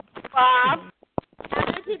 5. How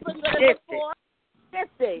many people are you going to look for?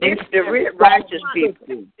 50. It's the righteous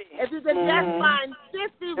people. If you can just find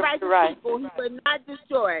 50 righteous people, He will not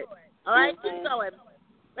destroy it. All right, keep going.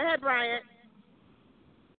 Go ahead, Brian.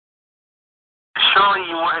 Surely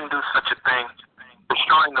you wouldn't do such a thing,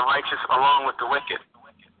 destroying the righteous along with the wicked.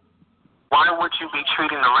 Why would you be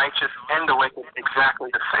treating the righteous and the wicked exactly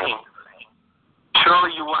the same?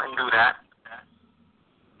 Surely you wouldn't do that.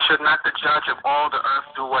 Should not the judge of all the earth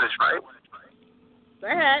do what is right? Go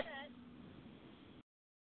ahead.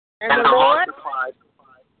 And the Lord replied,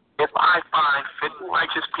 if I find 50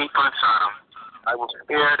 righteous people in Sodom, I will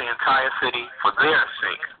spare the entire city for their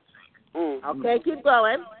sake. Okay, keep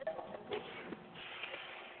going.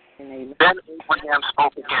 Then Abraham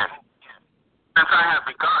spoke again. Since I have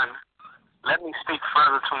begun, let me speak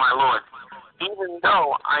further to my Lord, even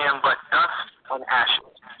though I am but dust and ashes.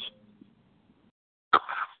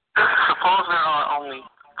 Suppose there are only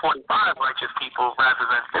 45 righteous people rather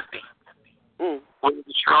than 50. Will you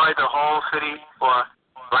destroy the whole city for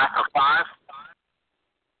lack of 5?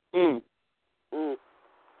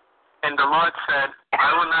 And the Lord said,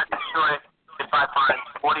 I will not destroy it if I find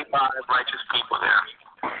 45 righteous people there.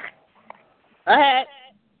 Go ahead.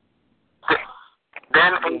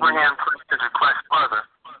 Then Abraham pressed his request further.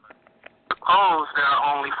 Suppose there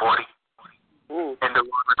are only 40. And the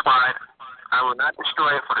Lord replied, I will not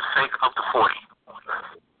destroy it for the sake of the 40.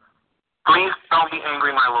 Please don't be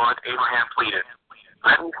angry, my Lord, Abraham pleaded.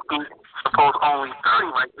 Let me speak. Suppose only 30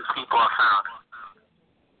 righteous people are found.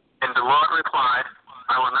 And the Lord replied,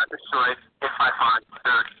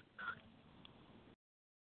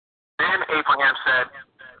 Abraham said,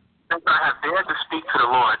 since I have dared to speak to the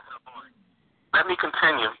Lord, let me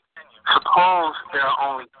continue. Suppose there are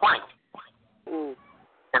only 20.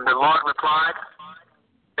 And the Lord replied,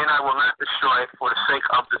 then I will not destroy it for the sake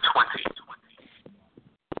of the 20.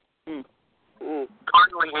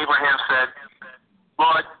 Finally, Abraham said,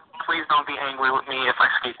 Lord, please don't be angry with me if I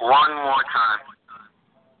speak one more time.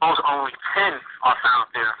 Suppose only 10 are found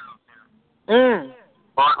there.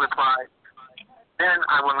 Lord replied, then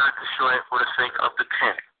I will not destroy it for the sake of the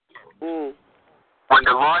 10. When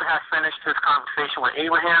the Lord had finished his conversation with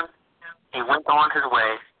Abraham, he went on his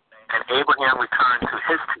way, and Abraham returned to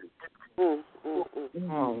his tent.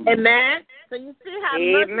 Amen. So you see how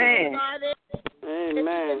much God is? Amen. If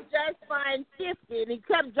he could just find 50, and he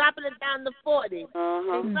kept dropping it down to 40.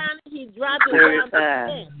 And finally he dropped it down to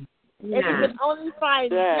 10. If he could only find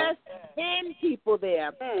just 10 people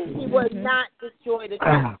there, he would not destroy the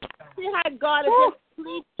church. See how God is just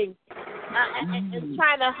pleading and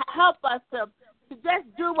trying to help us to just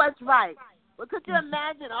do what's right. But could you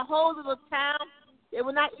imagine a whole little town? They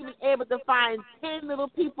were not even able to find 10 little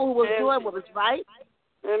people who were doing what was right.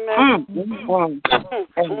 Amen.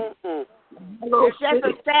 It's just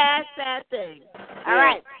a sad, sad thing. All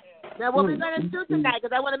right. Now, what we're going to do tonight,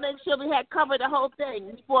 because I want to make sure we had covered the whole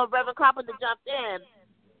thing before Reverend Carpenter jumped in,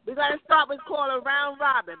 we're going to start with calling round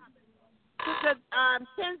robin. Sister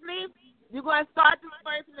Tinsley, you're going to start this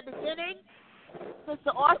first in the beginning.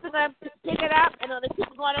 Sister Austin going to pick it up, and then keep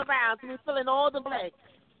going around so we're filling all the blanks.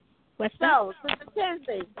 So, Sister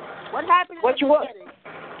Tinsley, what happened in the beginning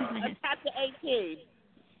of chapter 18?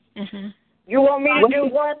 You want me to do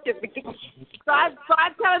what? Start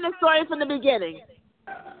telling the story from the beginning.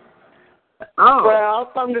 Well,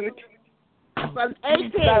 from 18.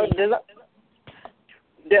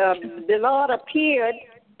 The Lord appeared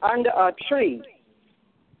under a tree.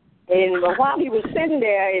 And while he was sitting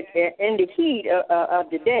there in the heat of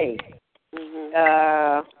the day,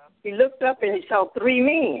 he looked up and he saw 3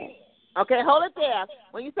 men. Okay, hold it there.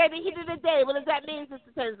 When you say the heat of the day, what does that mean,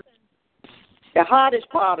 Sister Tinsley? The hottest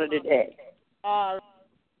part of the day.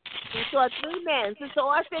 You saw 3 men. Sister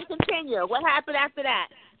Austin, continue. What happened after that?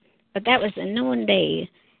 But that was the noonday,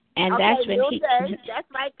 and okay, that's when noonday. That's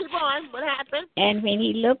right. Keep on. What happened? And when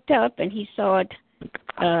he looked up and he saw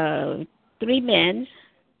 3 men,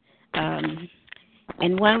 and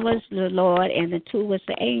one was the Lord, and the 2 was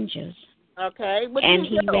the angels. Okay. And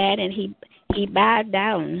he ran and he bowed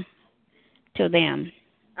down to them.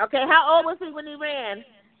 Okay. How old was he when he ran?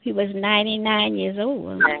 He was 99 years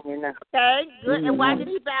old. Okay. Good. And why did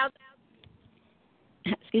he bow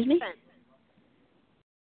down? Excuse me?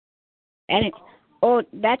 And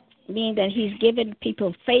that means that he's giving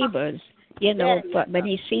people favors, you know, but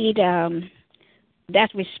he see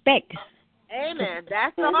that's respect. Amen.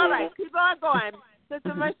 That's all right. Keep on going.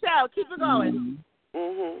 Sister Michelle, keep it going.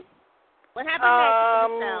 What happened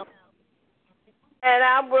next, Michelle? And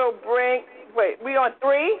I will bring, we on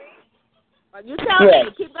 3? You tell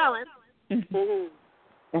me. Keep going.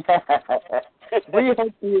 We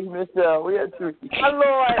had 3, Michelle. We had 3. My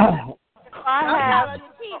Lord, I have...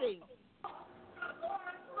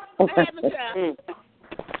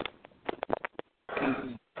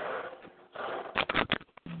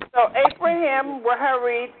 So Abraham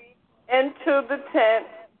hurried into the tent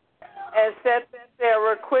and said to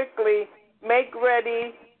Sarah quickly, make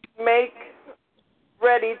ready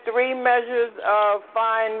 3 measures of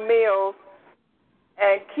fine meal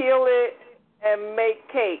and kill it and make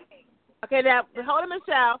cake. Okay, now, hold on,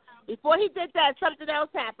 Michelle. Before he did that, something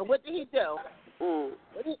else happened. What did he do?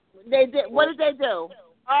 What did they do?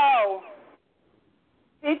 Oh,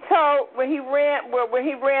 he told when he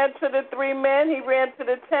ran to the 3 men, he ran to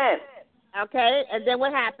the tent. Okay, and then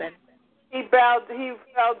what happened? He bowed to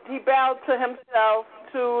himself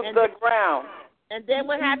to the ground. And then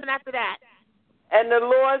what happened after that? And the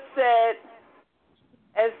Lord said,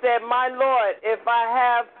 my Lord, if I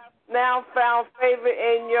have now found favor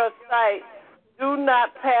in your sight, do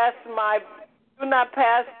not pass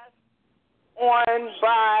on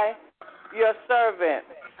by your servant.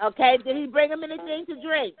 Okay, did he bring him anything to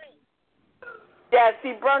drink? Yes,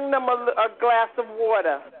 he brought them a glass of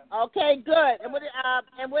water. Okay, good. And what is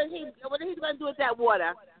he going to do with that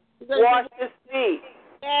water? Wash his feet.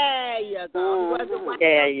 There you go.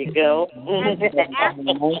 There you go. You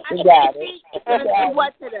got it. Do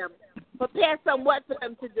what to them? Prepare some what for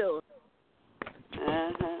them to do?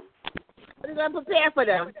 What are you going to prepare for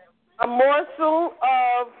them? A morsel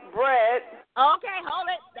of bread. Okay, hold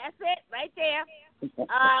it. That's it, right there.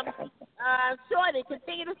 Shorty,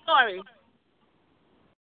 continue the story.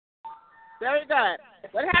 Very good.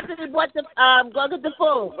 What happened when he bought the go get the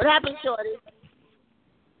food? What happened, Shorty?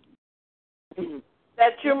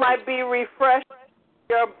 that you might be refreshed.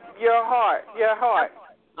 Your heart.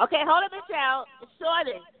 Okay, hold it, Michelle.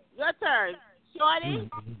 Shorty, your turn. Shorty?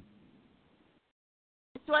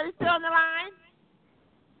 Shorty still on the line?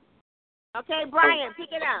 Okay, Brian,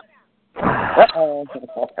 pick it up. Uh-oh.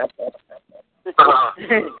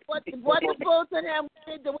 What did Fulton and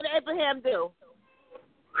what did Abraham do?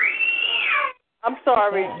 I'm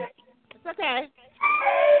sorry. It's okay.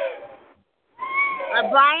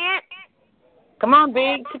 Brian? Come on,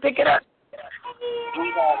 Big, to pick it up.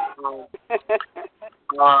 He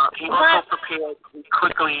also prepared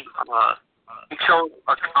quickly. He chose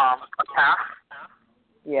a calf.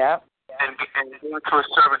 Yeah. And gave it to a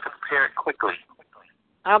servant to prepare it quickly.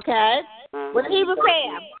 Okay. What did he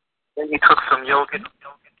prepare? Then he took some yogurt.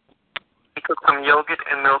 He took some yogurt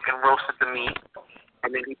and milk and roasted the meat,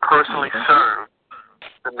 and then he personally served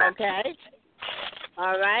the men. Okay.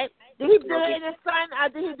 All right. Did he do it in the sun or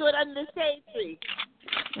did he do it under the shade tree?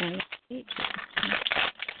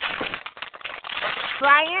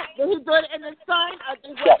 Brian, did he do it in the sun or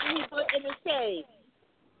did he do it in the shade?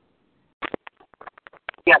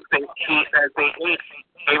 Yes, as they ate,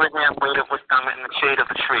 Abraham waited with them in the shade of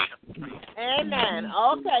the tree. Amen.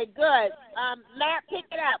 Okay, good. Matt, pick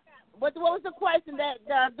it up. What was the question that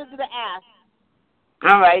the visitor asked?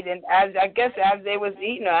 All right, and I guess as they was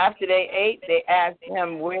eating, or after they ate, they asked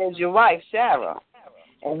him, "Where's your wife, Sarah?"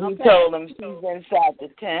 And he told them she's inside the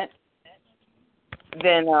tent.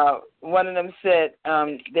 Then one of them said,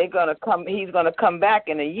 he's gonna come back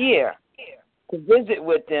in a year to visit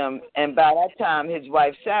with them, and by that time his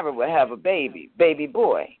wife Sarah would have a baby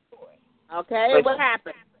boy. Okay, but what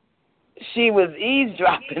happened? She was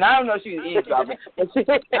eavesdropping. I don't know if she was eavesdropping, but she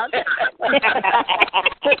I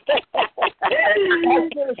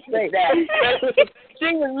was say that.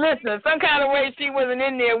 She was listening. Some kind of way she wasn't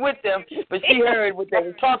in there with them, but she heard what they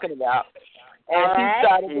were talking about. And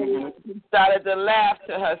she started to laugh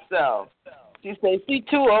to herself. She said she's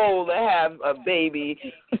too old to have a baby,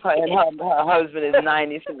 and her husband is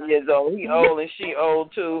 90-some years old. He old and she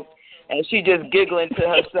old too. And she just giggling to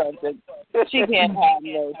herself that she can't have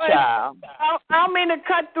no child. I don't mean to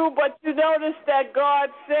cut through, but you noticed that God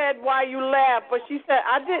said why you laugh, but she said,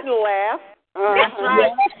 I didn't laugh. That's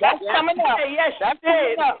right. That's coming up. Yes, that's she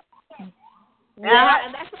did. Coming up.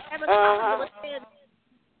 And that's what Emma said.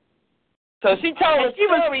 So she told us she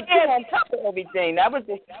was on top of everything. That was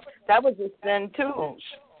a sin too.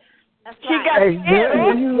 That's she right. got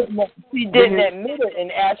scared. She didn't admit it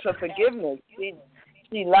and ask for forgiveness.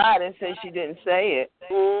 She lied and said she didn't say it.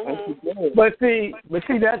 Mm-hmm. But see,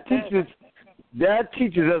 that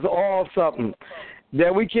teaches us all something,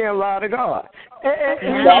 that we can't lie to God. That's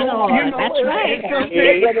right.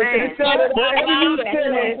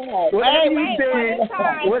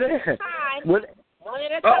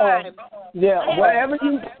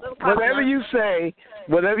 Whatever you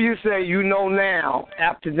say, you know now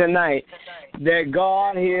after tonight that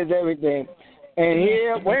God hears everything. And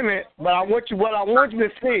here, wait a minute, but what I want you to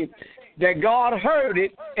see, that God heard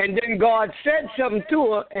it, and then God said something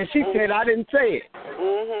to her, and she said, I didn't say it.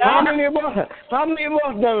 Mm-hmm. How many of us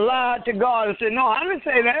done lied to God and said, no, I didn't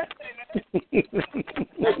say that?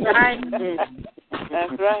 That's right.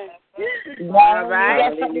 That's right. All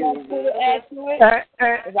right.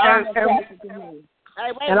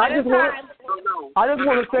 And I just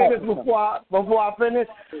want to say this before I finish.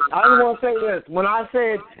 I just want to say this. When I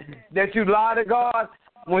said that you lie to God,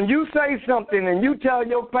 when you say something and you tell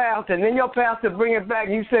your pastor, and then your pastor bring it back,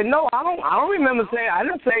 and you say, no, I don't remember saying, I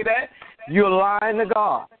didn't say that. You're lying to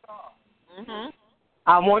God. Mm-hmm.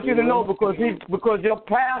 I want you to know because your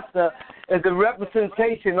pastor is a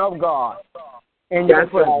representation of God. And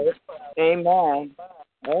that's right. Amen.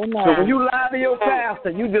 Amen. So when you lie to your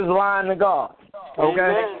pastor, you just lying to God.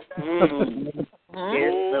 Okay? Mm-hmm. He's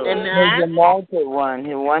the anointed one,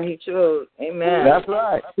 the one he chose. Amen. That's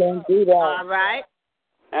right. Can't do that. All right.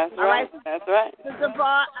 That's right. That's right. Sister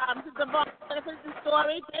Vaughn, finish the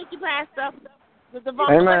story. Thank you, Pastor. Sister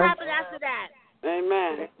Vaughn, what happened after that?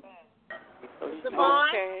 Amen. Sister Vaughn?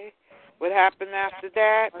 Okay. What happened after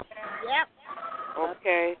that? Yep.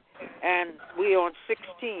 Okay. And we on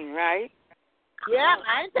 16, right? Yeah,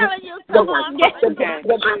 I ain't telling you. Come on.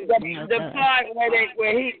 The part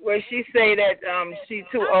where she say that she's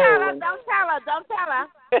too old. Don't tell her.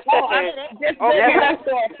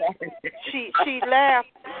 She laughed.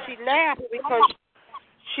 She laughed because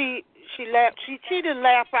she laughed. She didn't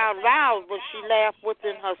laugh out loud, but she laughed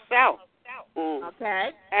within herself.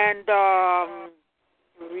 Okay.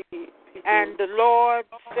 And the Lord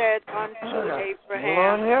said unto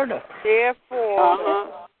Abraham,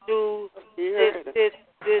 therefore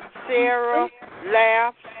did Sarah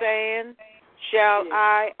laugh, saying, shall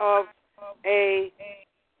I of a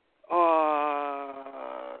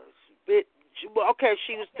okay,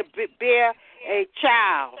 she was to bear a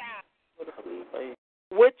child,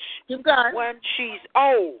 which when she's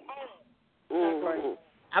old. Mm-hmm.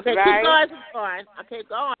 Okay, right? keep going, keep going. Okay,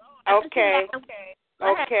 go on. Okay,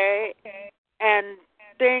 okay, and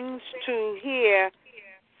things to hear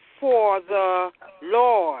for the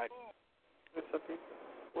Lord.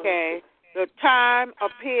 Okay, the time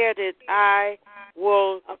appeared that I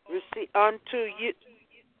will receive unto you,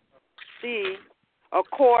 see,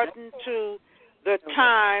 according to the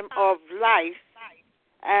time of life,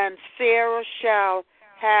 and Sarah shall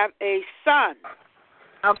have a son.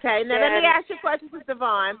 Okay, now let me ask you a question, Sister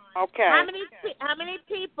Vaughn. Okay. How many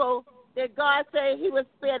people did God say He would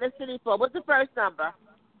spare the city for? What's the first number?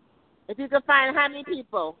 If you can find how many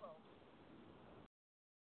people?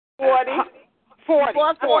 40. 40.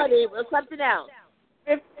 40. Or something else.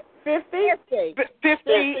 50.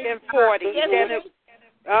 50 and 40. Then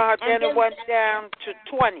it went down to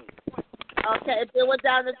 20. Okay, if it went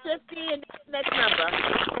down to 50, and next number.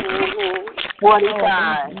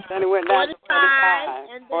 45. Then it went down to 45.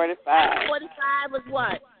 And 45. 45 was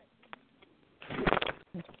what?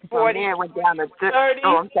 40. Then it went down to 30.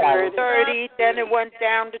 Oh, I'm sorry. 30. Then it went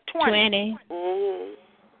down to 20. 20.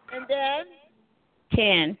 And then?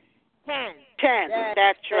 10. 10.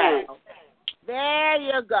 That's right. There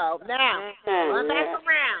you go. Now, run back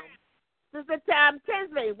around. Sister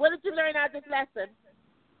Tinsley, what did you learn out of this lesson?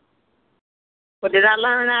 What did I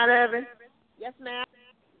learn out of it? Yes, ma'am.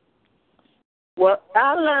 Well,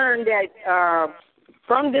 I learned that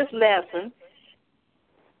from this lesson,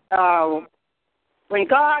 when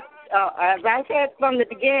God, as I said from the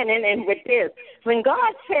beginning and with this, when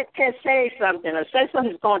God say something or say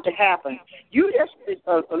something's going to happen, you just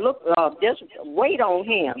just wait on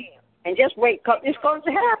Him and just wait, 'cause it's going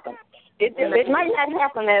to happen. It might not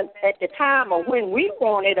happen at the time or when we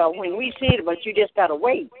want it or when we see it, but you just got to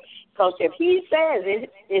wait. Because if He says it,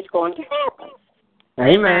 it's going to happen.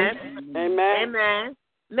 Amen. Amen. Amen.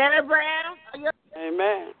 Mary Brown?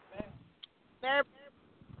 Amen. Mary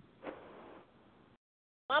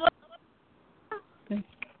Mama?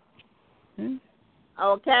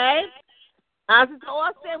 Okay. Sister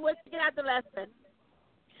Austin, what did you get out the lesson?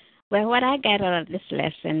 Well, what I got out of this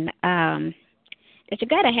lesson, that you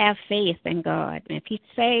got to have faith in God. And if He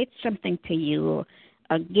says something to you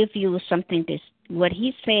or give you something, what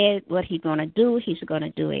He said, what He's going to do, He's going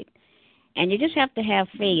to do it. And you just have to have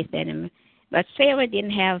faith in Him. But Sarah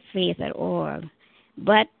didn't have faith at all.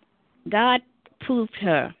 But God proved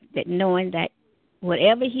her that knowing that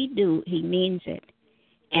whatever He do, He means it.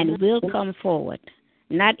 And will come forward.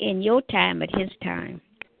 Not in your time, but His time.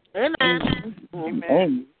 Amen.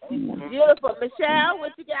 Amen. Beautiful. Michelle,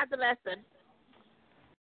 what you got the lesson?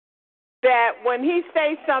 That when He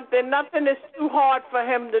says something, nothing is too hard for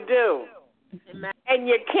Him to do. Amen. And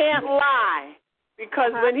you can't lie.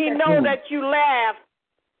 Because when He knows that you laugh,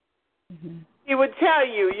 He would tell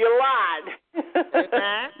you lied.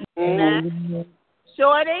 Amen.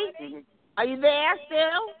 Shorty, are you there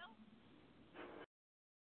still?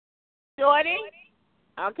 Shorty?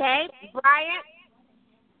 Okay. Bryant?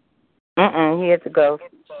 He had to go.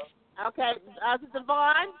 Okay. Sister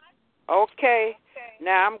Vaughn? Okay.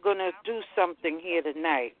 Now I'm going to do something here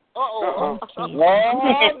tonight. Uh-oh. I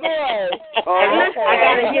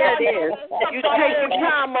gotta hear this. You take your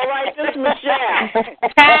time, all right? This Michelle.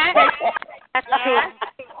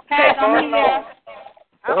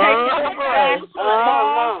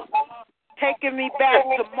 Taking me back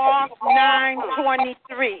to Mark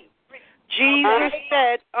 9:23. Jesus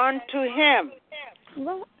said unto him,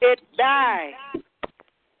 "It die.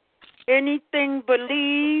 Anything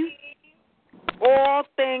believe? All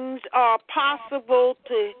things are possible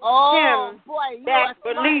to him that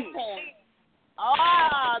believes."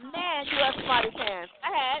 Oh, man, you are smarty pants.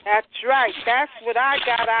 Go ahead. That's right. That's what I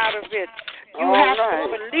got out of it. You have to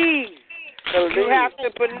believe. You have to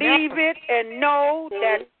believe it and know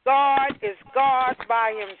that God is God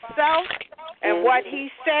by Himself, and what He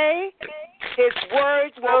say, His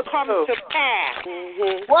words will come to pass.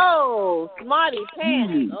 Whoa, smarty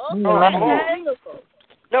pants. Okay.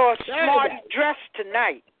 No, a smarty dress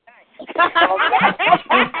tonight. All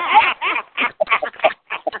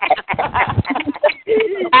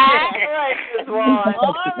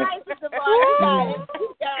right, Sister Vaughn. You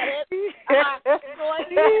got it.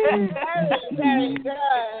 Very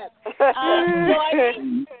good.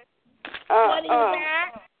 Shorty, you back?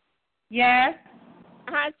 Yes.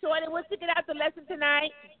 Shorty, what you get out the lesson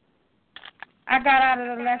tonight? I got out of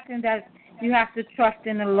the lesson that you have to trust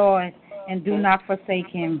in the Lord and do not forsake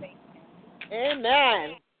Him.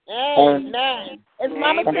 Amen. Amen. Is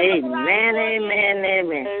Mama still on the line?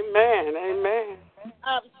 Amen.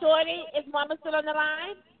 Shorty, is Mama still on the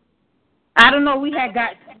line? I don't know.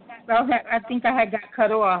 I think I had got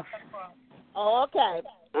cut off. Oh, okay.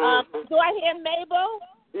 Do I hear Mabel?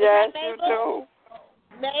 Yes, Mabel? you do.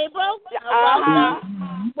 Mabel?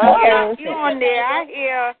 You on there? I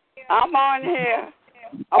hear. I'm on here.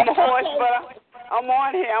 I'm a horse, but I'm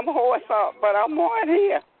on here. I'm a horse up, but I'm on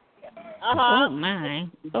here. Oh my!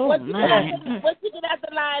 What you get out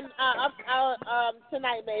the line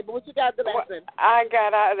tonight, Mabel? What you got the lesson? I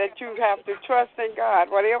got out that you have to trust in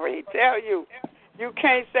God. Whatever He tell you, you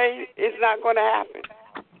can't say it's not going to happen,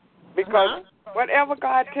 because whatever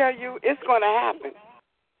God tell you, it's going to happen,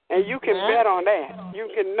 and you can bet on that. You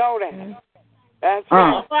can know that. That's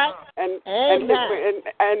right. And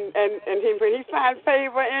when He finds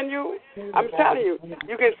favor in you, I'm telling you,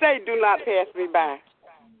 you can say, "Do not pass me by."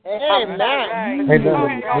 Amen. He's not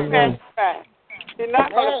going to pass you by. He's not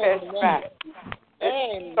going to pass you by.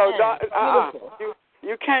 So don't.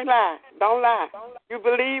 You can't lie. Don't lie. You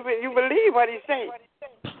believe it. You believe what He say.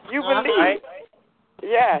 You believe.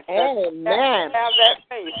 Yes. Amen. Have that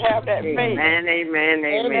faith. Have that faith. Amen.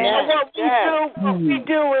 What we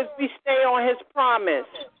do is we stay on His promise.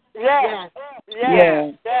 Yes.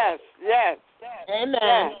 Amen. Yes.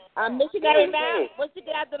 Missionary Matt, what you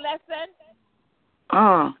got the lesson?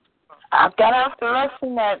 I got out the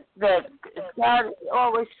lesson that God is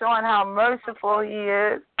always showing how merciful He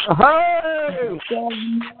is. So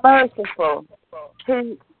merciful.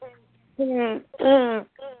 He said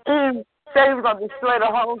He was going to destroy the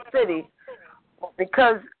whole city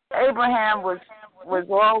because Abraham was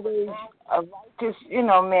always a righteous,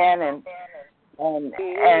 man, and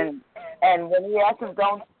when He asked him,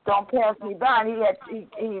 don't pass me by, he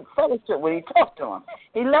fellowship when He talked to him.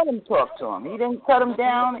 He let him talk to him. He didn't cut him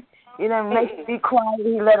down. He didn't make him be quiet.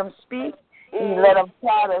 He let him speak. He let him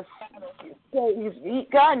try to say.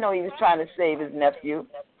 God knew He was trying to save his nephew.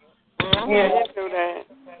 And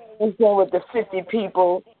so with the 50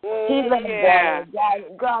 people, He let him down.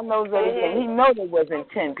 God knows everything. He knew there wasn't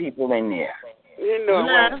 10 people in there. You know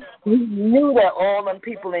what? He knew that all them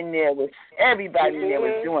people in there everybody in there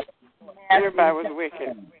was doing. Everybody was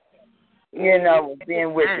wicked.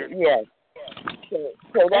 Being wicked, yes. So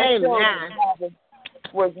that God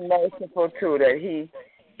was merciful too, that He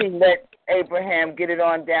let Abraham get it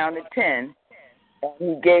on down to 10, and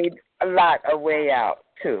He gave Lot a way out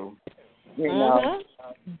too. So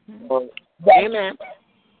Amen.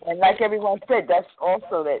 And like everyone said, that's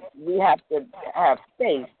also that we have to have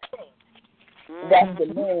faith. That's the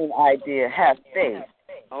main idea, have faith.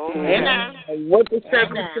 Amen. And what the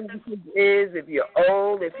circumstances is, if you're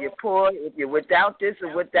old, if you're poor, if you're without this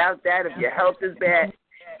or without that, if your health is bad,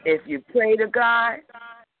 if you pray to God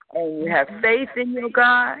and you have faith in your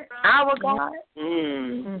God, our God,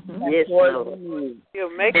 yes, Lord. He'll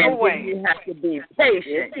make a way. You have to be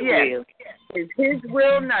patient. Yes. It's His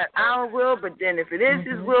will, not our will, but then if it is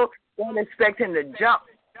His will, don't expect Him to jump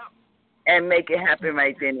and make it happen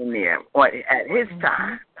right then and there or at His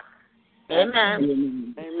time.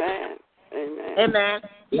 Amen.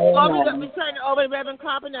 Before we turn it over to Reverend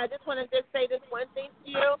Carpenter, I just want to say this one thing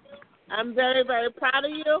to you. I'm very, very proud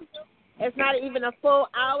of you. It's not even a full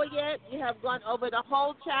hour yet. You have gone over the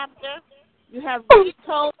whole chapter. You have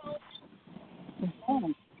retold.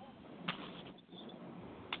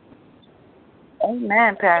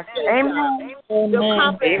 Amen, Pastor. Amen. You're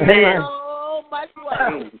accomplishing so much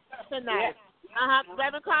work tonight.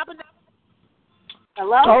 Reverend Carpenter.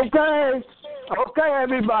 Hello? Okay,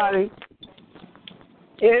 everybody.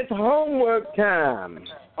 It's homework time.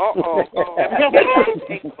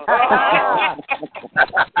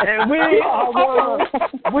 And we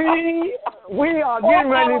are getting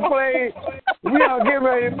ready to play. We are getting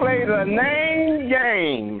ready to play the name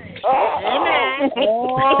game. Amen.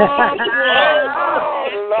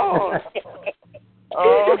 Lord. So,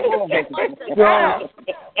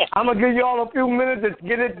 I'm gonna give you all a few minutes to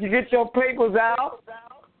get your papers out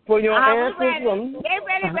for your answers. They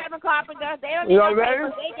ready, Reverend Carpenter. They don't need you no ready?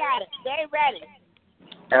 papers. They got it. They ready.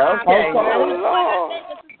 Okay.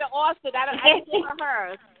 Sister Austin. I didn't give her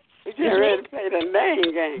hers. You get ready to play the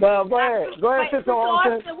name game. Well, go ahead, Sister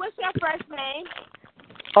Austin. What's your first name?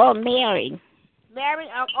 Oh, Mary. Mary.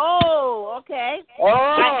 Oh, okay.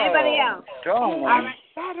 Anybody else? Strong. All right.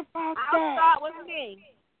 I'll start with me.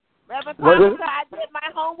 Reverend Carpenter, I did my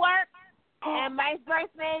homework, and my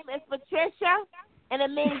first name is Patricia, and it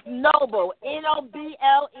means noble. Noble.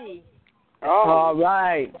 All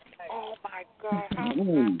right. Oh, my God.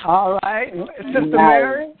 All right. Sister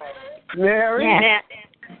Mary? Mary? Yeah.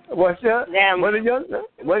 What does your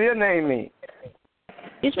name mean?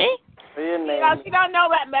 Excuse me? She don't know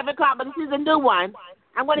Reverend Carpenter. She's a new one.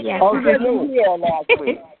 I'm going to get Oh, her. she wasn't here last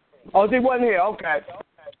week. Oh, she wasn't here. Okay.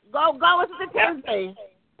 Go with the Tinsley.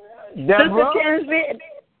 Deborah? Sister Tinsley,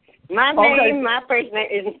 my first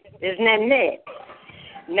name is Nanette.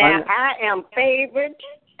 Now, I am Favorite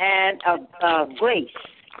and Grace.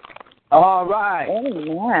 All right.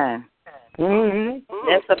 Amen. Mm-hmm.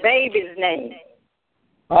 That's the baby's name.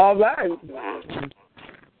 All right.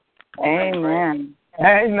 Amen.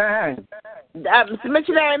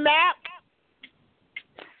 Missionary Matt?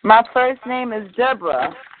 My first name is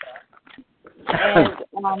Deborah.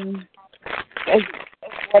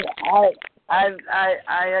 And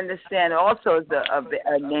I understand also is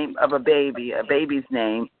a name of a baby's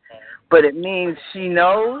name, but it means she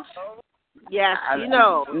knows. Yes, she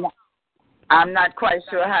knows. I'm not quite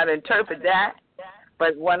sure how to interpret that,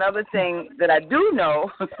 but one other thing that I do know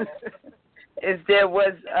is there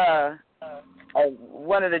was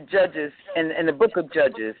one of the judges in the book of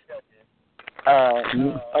Judges, a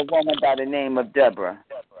woman by the name of Deborah,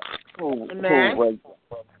 who was.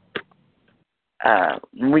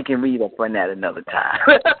 We can read up on that another time.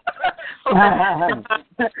 But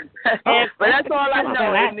that's all I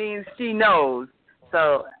know. It means she knows.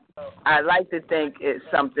 So I like to think it's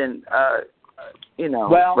something,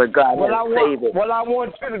 where God has saved it. What I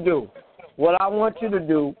want you to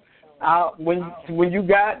do, when you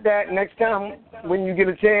got that next time, when you get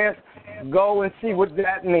a chance, go and see what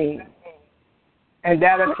that means. And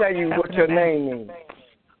that'll tell you what your name means.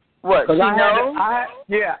 What, she knows? I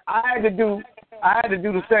had to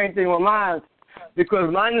do the same thing with mine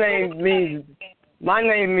because my name means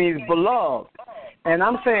beloved. And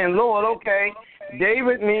I'm saying, Lord, okay,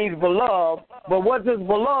 David means beloved, but what does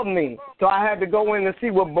beloved mean? So I had to go in and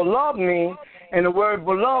see what beloved means, and the word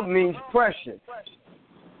beloved means precious.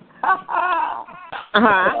 So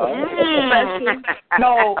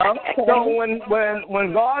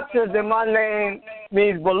when God says that my name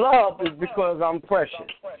means beloved, it's because I'm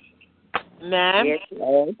precious. Ma'am. Yes.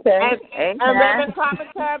 Okay. And Reverend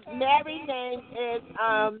Carpenter, Mary's name is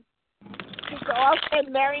Sister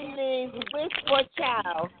Austin. Mary means wish for a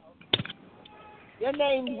child. Your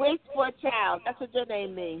name, wish for a child. That's what your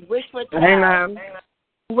name means. Wish for a child. Amen.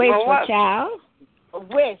 Wish for a child.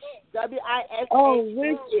 Wish. W-I-S-H. Oh,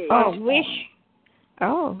 wish. Oh, wish.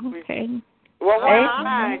 Oh, okay. Well, what's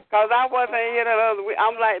mine? Because I wasn't here the other week.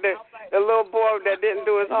 I'm like the little boy that didn't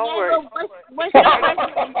do his homework. What's your first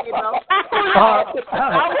name, Mabel?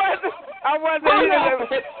 I wasn't here the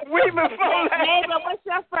week before last. Mabel, what's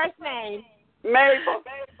your first name? Mabel.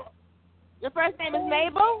 Your first name is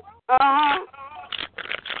Mabel? Uh-huh.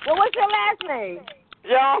 Well, what's your last name?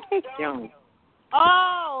 Jones.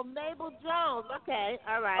 Oh, Mabel Jones. Okay,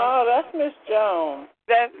 all right. Oh, that's Miss Jones.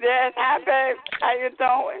 That's hi, babe. How you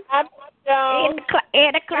doing? Hi, Jones.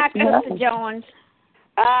 8 o'clock, Mr. Jones.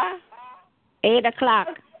 8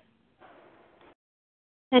 o'clock.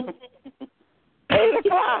 8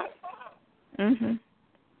 o'clock. Mhm.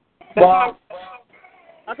 Well,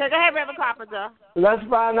 okay, go ahead, Reverend Carpenter. Let's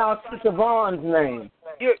find out Sister Vaughn's name.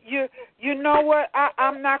 You know what?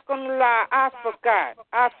 I'm not gonna lie. I forgot.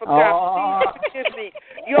 Oh. Please forgive me.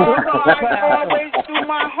 Y'all know I always do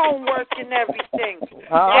my homework and everything.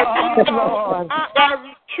 I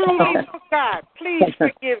truly forgot. Please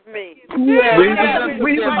forgive me. Yeah, we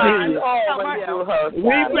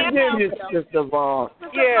forgive you, Sister Vaughn.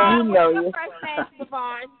 Yeah. You know you. First name, Sister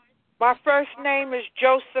Vaughn. My first name is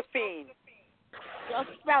Josephine.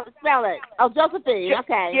 Spell it. Oh, Josephine.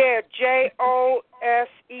 Okay. Yeah, Josephine.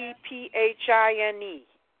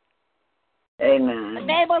 Amen.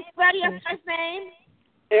 Mabel, spell your first name.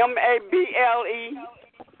 Mable,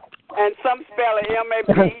 and some spell it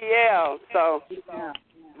Mabel. So,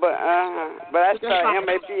 but I spell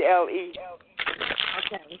Mable.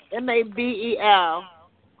 Okay. Mabel.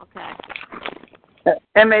 Okay.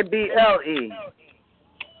 Mable.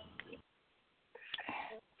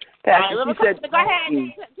 Right, go ahead.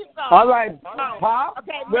 Keep going. All right, Pop.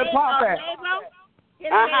 Okay, where Pop at?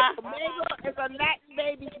 Mabel is a Latin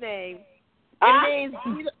baby's name. It means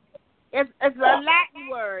it's a Latin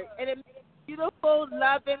word, and it means beautiful,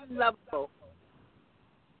 loving, lovable.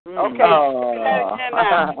 Okay.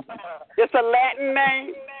 It's a Latin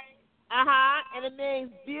name. And it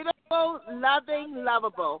means beautiful, loving,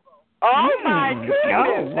 lovable. Oh my goodness!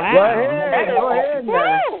 Oh, wow. Go ahead,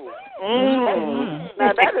 man.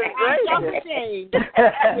 Now that is great.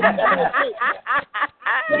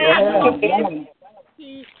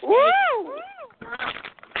 Woo!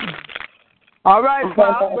 All right,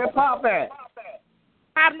 Pop. Where Pop at?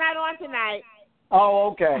 I'm not on tonight. Oh,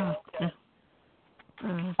 okay.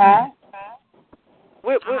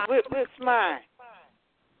 What's mine?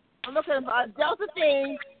 I'm looking for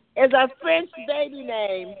Josephine is a French baby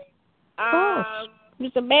name.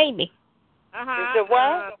 It's a baby. Uh-huh. Is it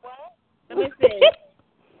what? Let me see.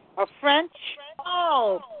 A French?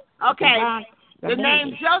 Oh, okay. The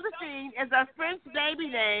name Josephine is a French baby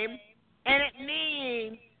name, and it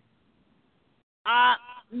means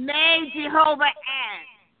May Jehovah add.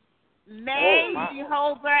 May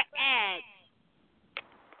Jehovah add.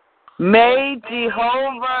 May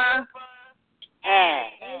Jehovah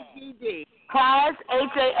A-G-D. has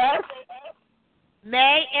H-A-S?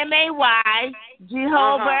 May, M-A-Y,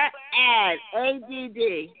 Jehovah add,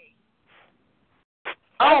 A-D-D.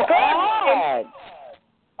 Oh, add.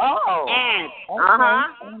 Oh. Add. Okay.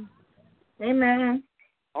 Amen.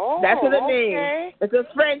 Oh, that's what it okay. means. It's a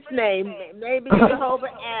French name. Maybe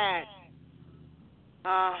Jehovah add.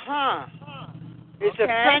 Uh-huh. It's a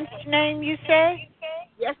French name, you say?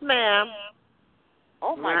 Yes, ma'am.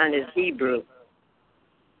 Oh, my Mine God. is Hebrew.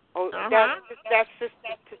 Oh, that's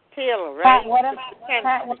Sister Taylor, right? Pat, what does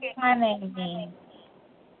my name mean?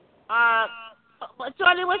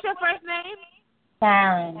 Shorty, what's your first name?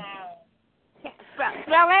 Karen.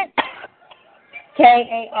 Spell it.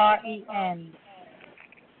 Karen.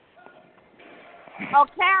 Oh,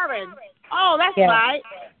 Karen. Oh, that's Yeah. right.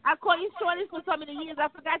 I called you Shorty for so many years. I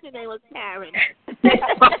forgot your name was Karen.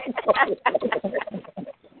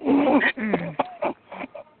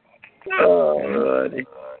 Oh, Lordy.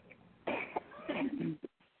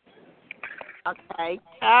 Okay,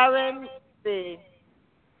 Karen. See.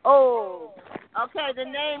 Oh, okay. The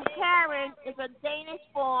name Karen is a Danish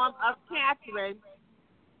form of Catherine.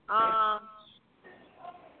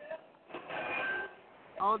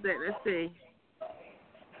 Hold it. Let's see.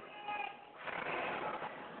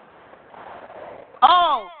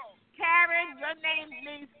 Oh, Karen, your name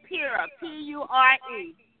means pure.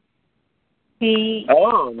 P-U-R-E.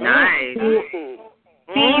 Oh, nice.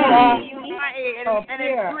 P-U-R-E. And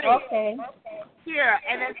it's Greek. Okay. Pure,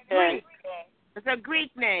 and it's Greek. It's a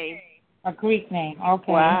Greek name. A Greek name.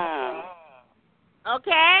 Okay. Wow.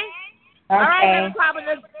 Okay? All right, Reverend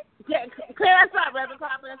Carpenter. Clear us up, Reverend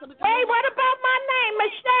Carpenter. So Hey, what about my name,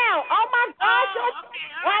 Michelle? Oh, my gosh.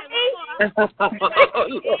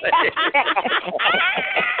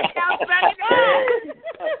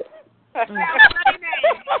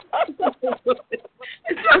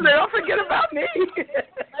 Don't forget about me.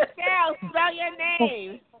 Michelle, spell your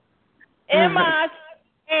name. M-I-C-H-E-L-L-E.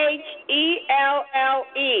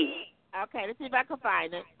 Okay, let's see if I can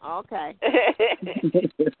find it. Okay.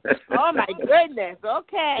 Oh, my goodness.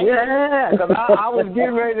 Okay. Yeah, because I was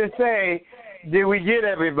getting ready to say, did we get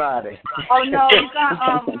everybody? Oh, no, we got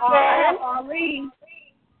Arlene.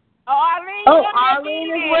 Arlene. Oh,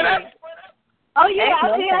 Arlene is with us. Oh, yeah,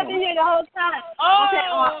 I've been here the whole time. Oh, okay,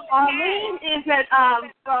 Arlene is that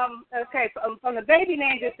from the baby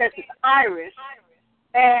name, it says it's Irish,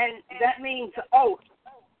 and that means oath.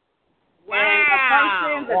 Wow.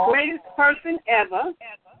 And a person, the greatest person ever,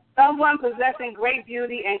 someone possessing great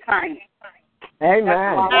beauty and kindness.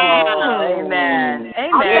 Amen. Amen.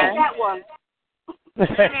 I'll get that one.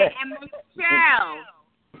 And Michelle,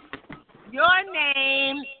 your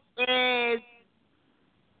name is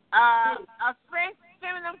a French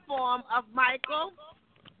feminine form of Michael,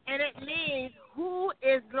 and it means who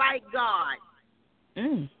is like God.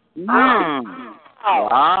 Wow.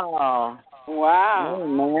 Wow.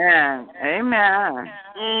 Amen.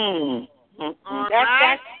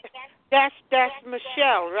 That's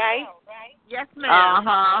Michelle, right? Yes, ma'am.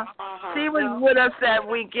 She was with us last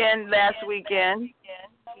weekend.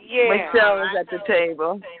 Yeah. Michelle was at the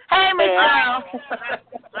table. Hey, Michelle.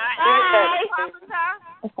 Hi.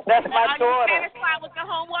 That's my daughter. Are you satisfied with the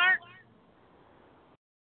homework?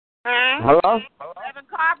 Hello? Reverend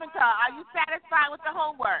Carpenter, are you satisfied with the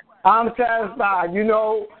homework? I'm satisfied. You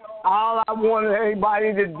know, all I wanted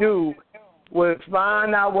everybody to do was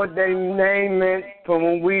find out what their name meant from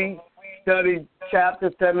when we studied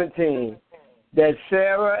chapter 17. That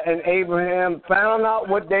Sarah and Abraham found out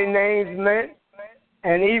what their names meant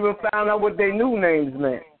and even found out what their new names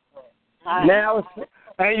meant. Now,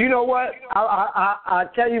 and you know what? I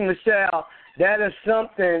tell you, Michelle, that is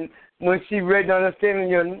something when she read understanding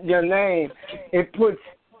your name, it puts,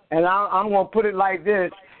 and I'm going to put it like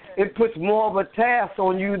this, it puts more of a task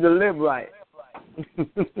on you to live right.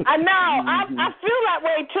 I know. I feel that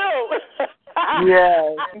way, too.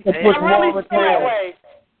 Yeah. It puts more of a feel that task. way.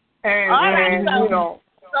 And you know,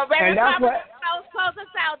 so Reverend and that's Carpenter, what. close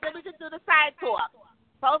us out, then we can do the side talk.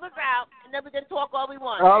 Close us out, and then we can talk all we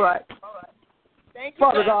want. All right. Thank you,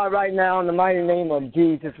 Father sir. God, right now, in the mighty name of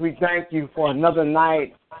Jesus, we thank you for another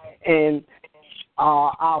night in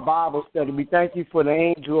our Bible study. We thank you for the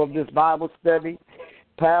angel of this Bible study.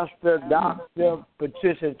 Pastor Dr.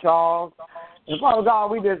 Patricia Charles. And Father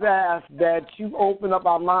God, we just ask that you open up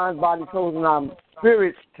our minds, body, souls, and our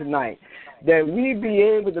spirits tonight, that we be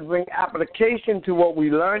able to bring application to what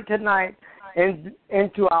we learned tonight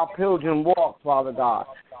into our pilgrim walk, Father God,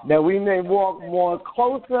 that we may walk more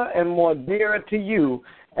closer and more dearer to you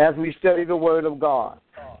as we study the Word of God.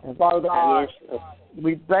 And Father God,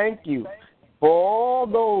 we thank you for all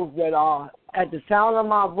those that are at the sound of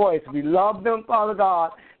my voice. We love them, Father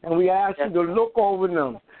God, and we ask you to look over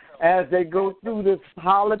them as they go through this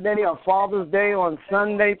holiday of Father's Day on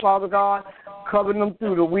Sunday, Father God. Cover them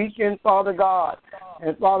through the weekend, Father God.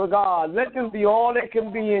 And Father God, let them be all they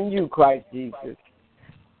can be in you, Christ Jesus.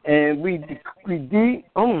 And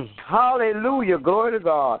hallelujah, glory to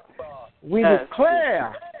God. We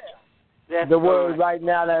declare the word right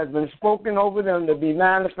now that has been spoken over them to be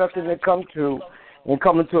manifested and come true and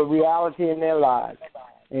come into a reality in their lives.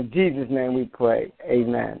 In Jesus' name we pray.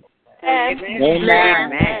 Amen. Amen.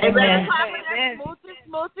 Amen. Amen.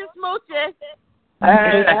 Smooches.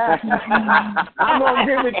 I'm going to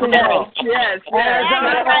give it to you. Yes. As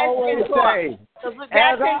I always say. What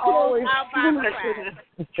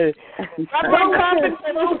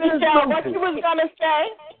you was going to say?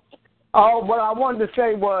 Oh, what I wanted to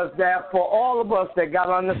say was that for all of us that got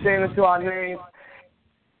understanding to our names,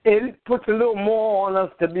 it puts a little more on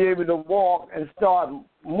us to be able to walk and start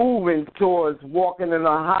moving towards walking in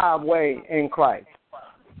a highway in Christ.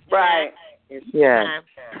 Right. Yes.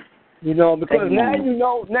 You know, because now you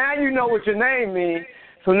know what your name means,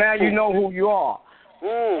 so now you know who you are.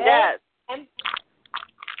 Yes.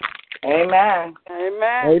 Amen.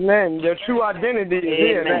 Amen. Amen. Your true identity is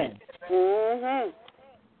here now. Mm-hmm.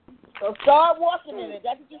 So start walking in it.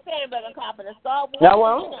 That's what you're saying, Brother Carpenter. Start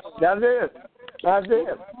walking in it. That's it. That's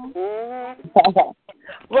it. Mm-hmm.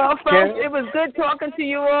 Well, folks, it was good talking to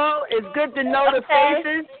you all. It's good to know the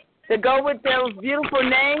faces to go with those beautiful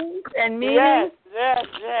names and meanings. Yes.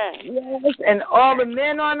 Yes, and all the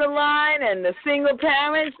men on the line and the single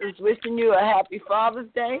parents is wishing you a happy Father's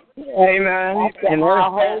Day. Amen. And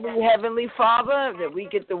our holy heavenly Father, that we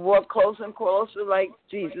get to walk closer and closer like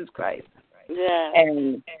Jesus Christ. Yeah.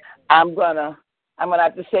 And I'm gonna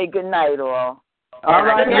have to say good night, all. All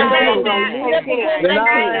right. Good night. Good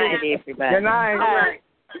night, everybody. Good night.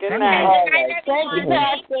 Good night. All right. Thank you,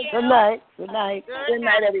 Pastor. Good night. Good night. Good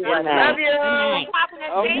night, everyone. Love you.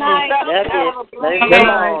 Good night. Good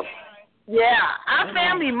night. Yeah, our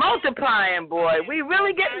family multiplying, boy. We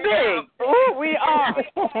really getting big. Ooh, we are.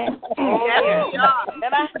 Yes, we are.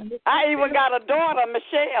 And I even got a daughter,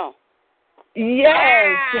 Michelle.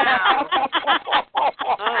 Yes.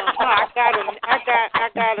 I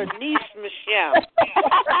got a niece, Michelle.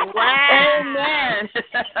 Wow. Amen.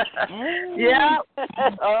 Yeah.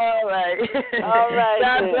 All right.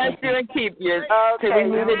 God bless you and keep you. Okay. Till we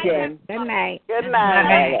meet again. Good night. Good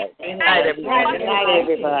night. Good night, everybody. Good night,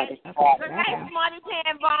 everybody. Good night, Smarty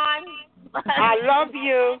Pan Bond. I love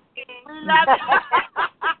you. We love you.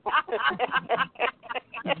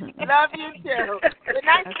 Love you too. Good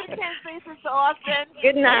night, Sister Austin.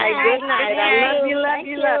 Good night. Good night. I love you.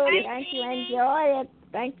 Thank you. Enjoy it.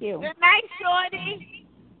 Thank you. Good night, Shorty.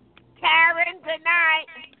 Karen, good night.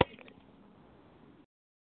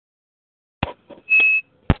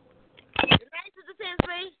 Good night, Sister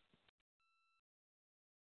Tinsley.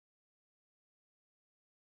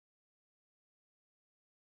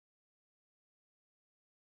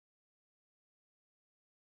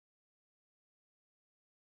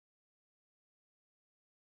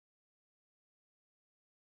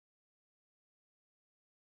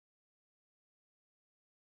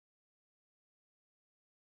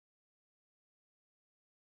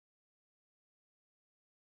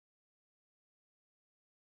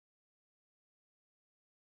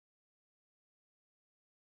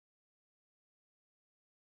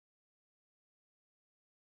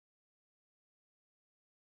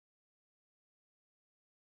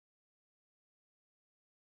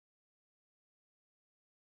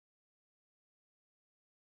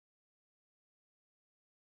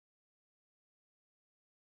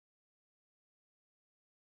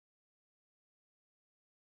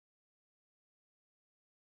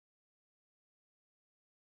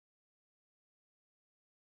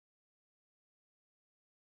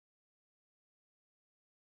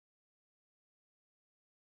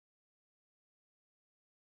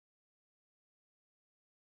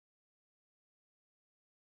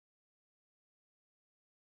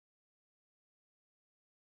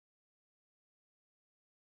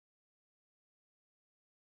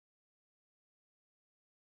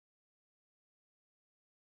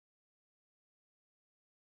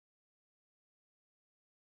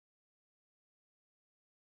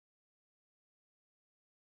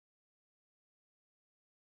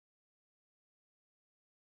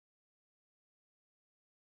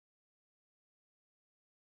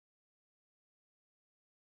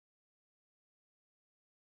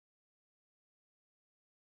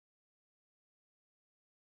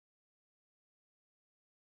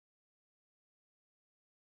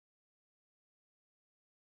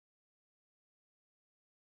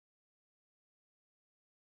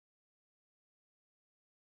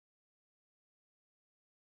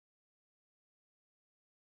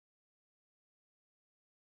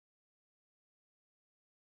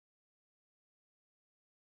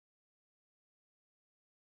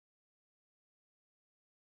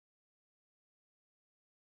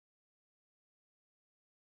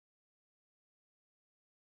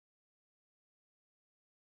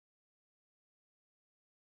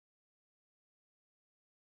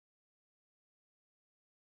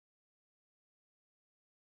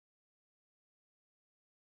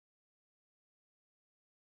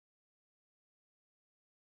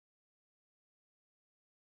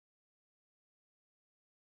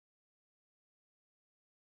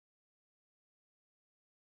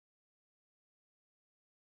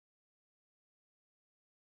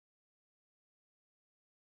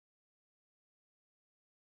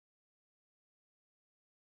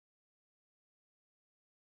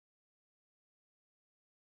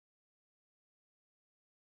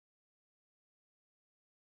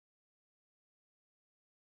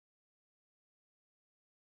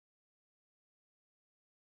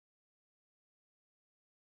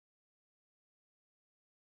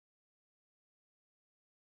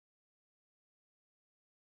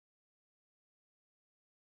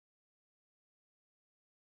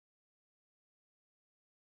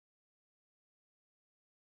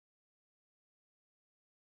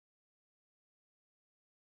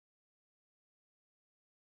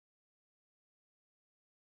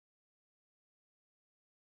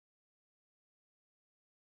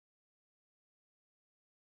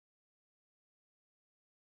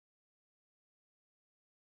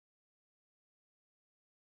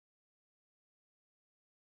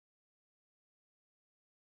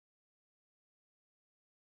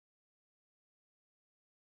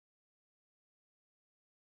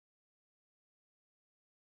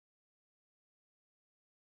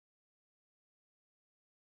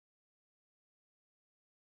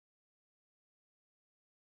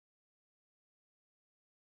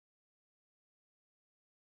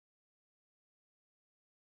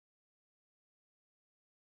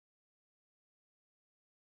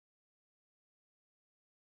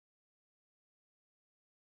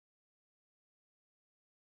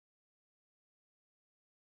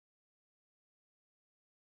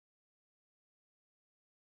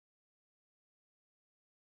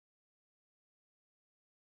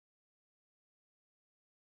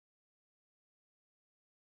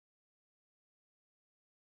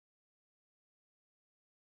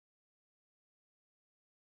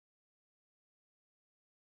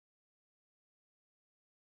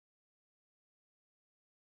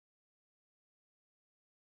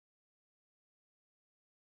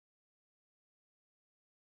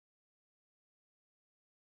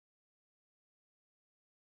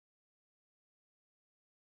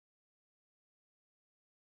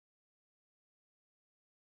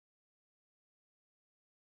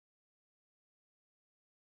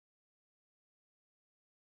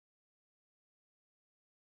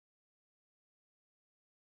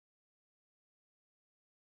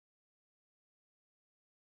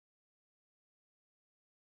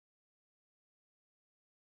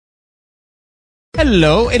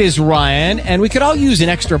 Hello, it is Ryan, and we could all use an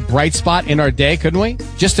extra bright spot in our day, couldn't we?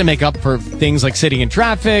 Just to make up for things like sitting in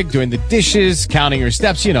traffic, doing the dishes, counting your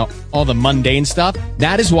steps, you know, all the mundane stuff.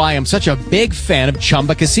 That is why I'm such a big fan of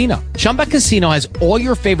Chumba Casino. Chumba Casino has all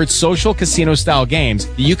your favorite social casino-style games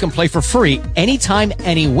that you can play for free anytime,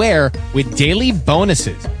 anywhere with daily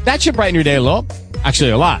bonuses. That should brighten your day a little.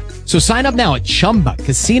 Actually, a lot. So sign up now at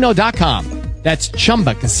ChumbaCasino.com. That's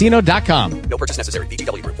ChumbaCasino.com. No purchase necessary.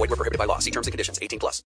 VGW Group. Void where prohibited by law. See terms and conditions. 18+.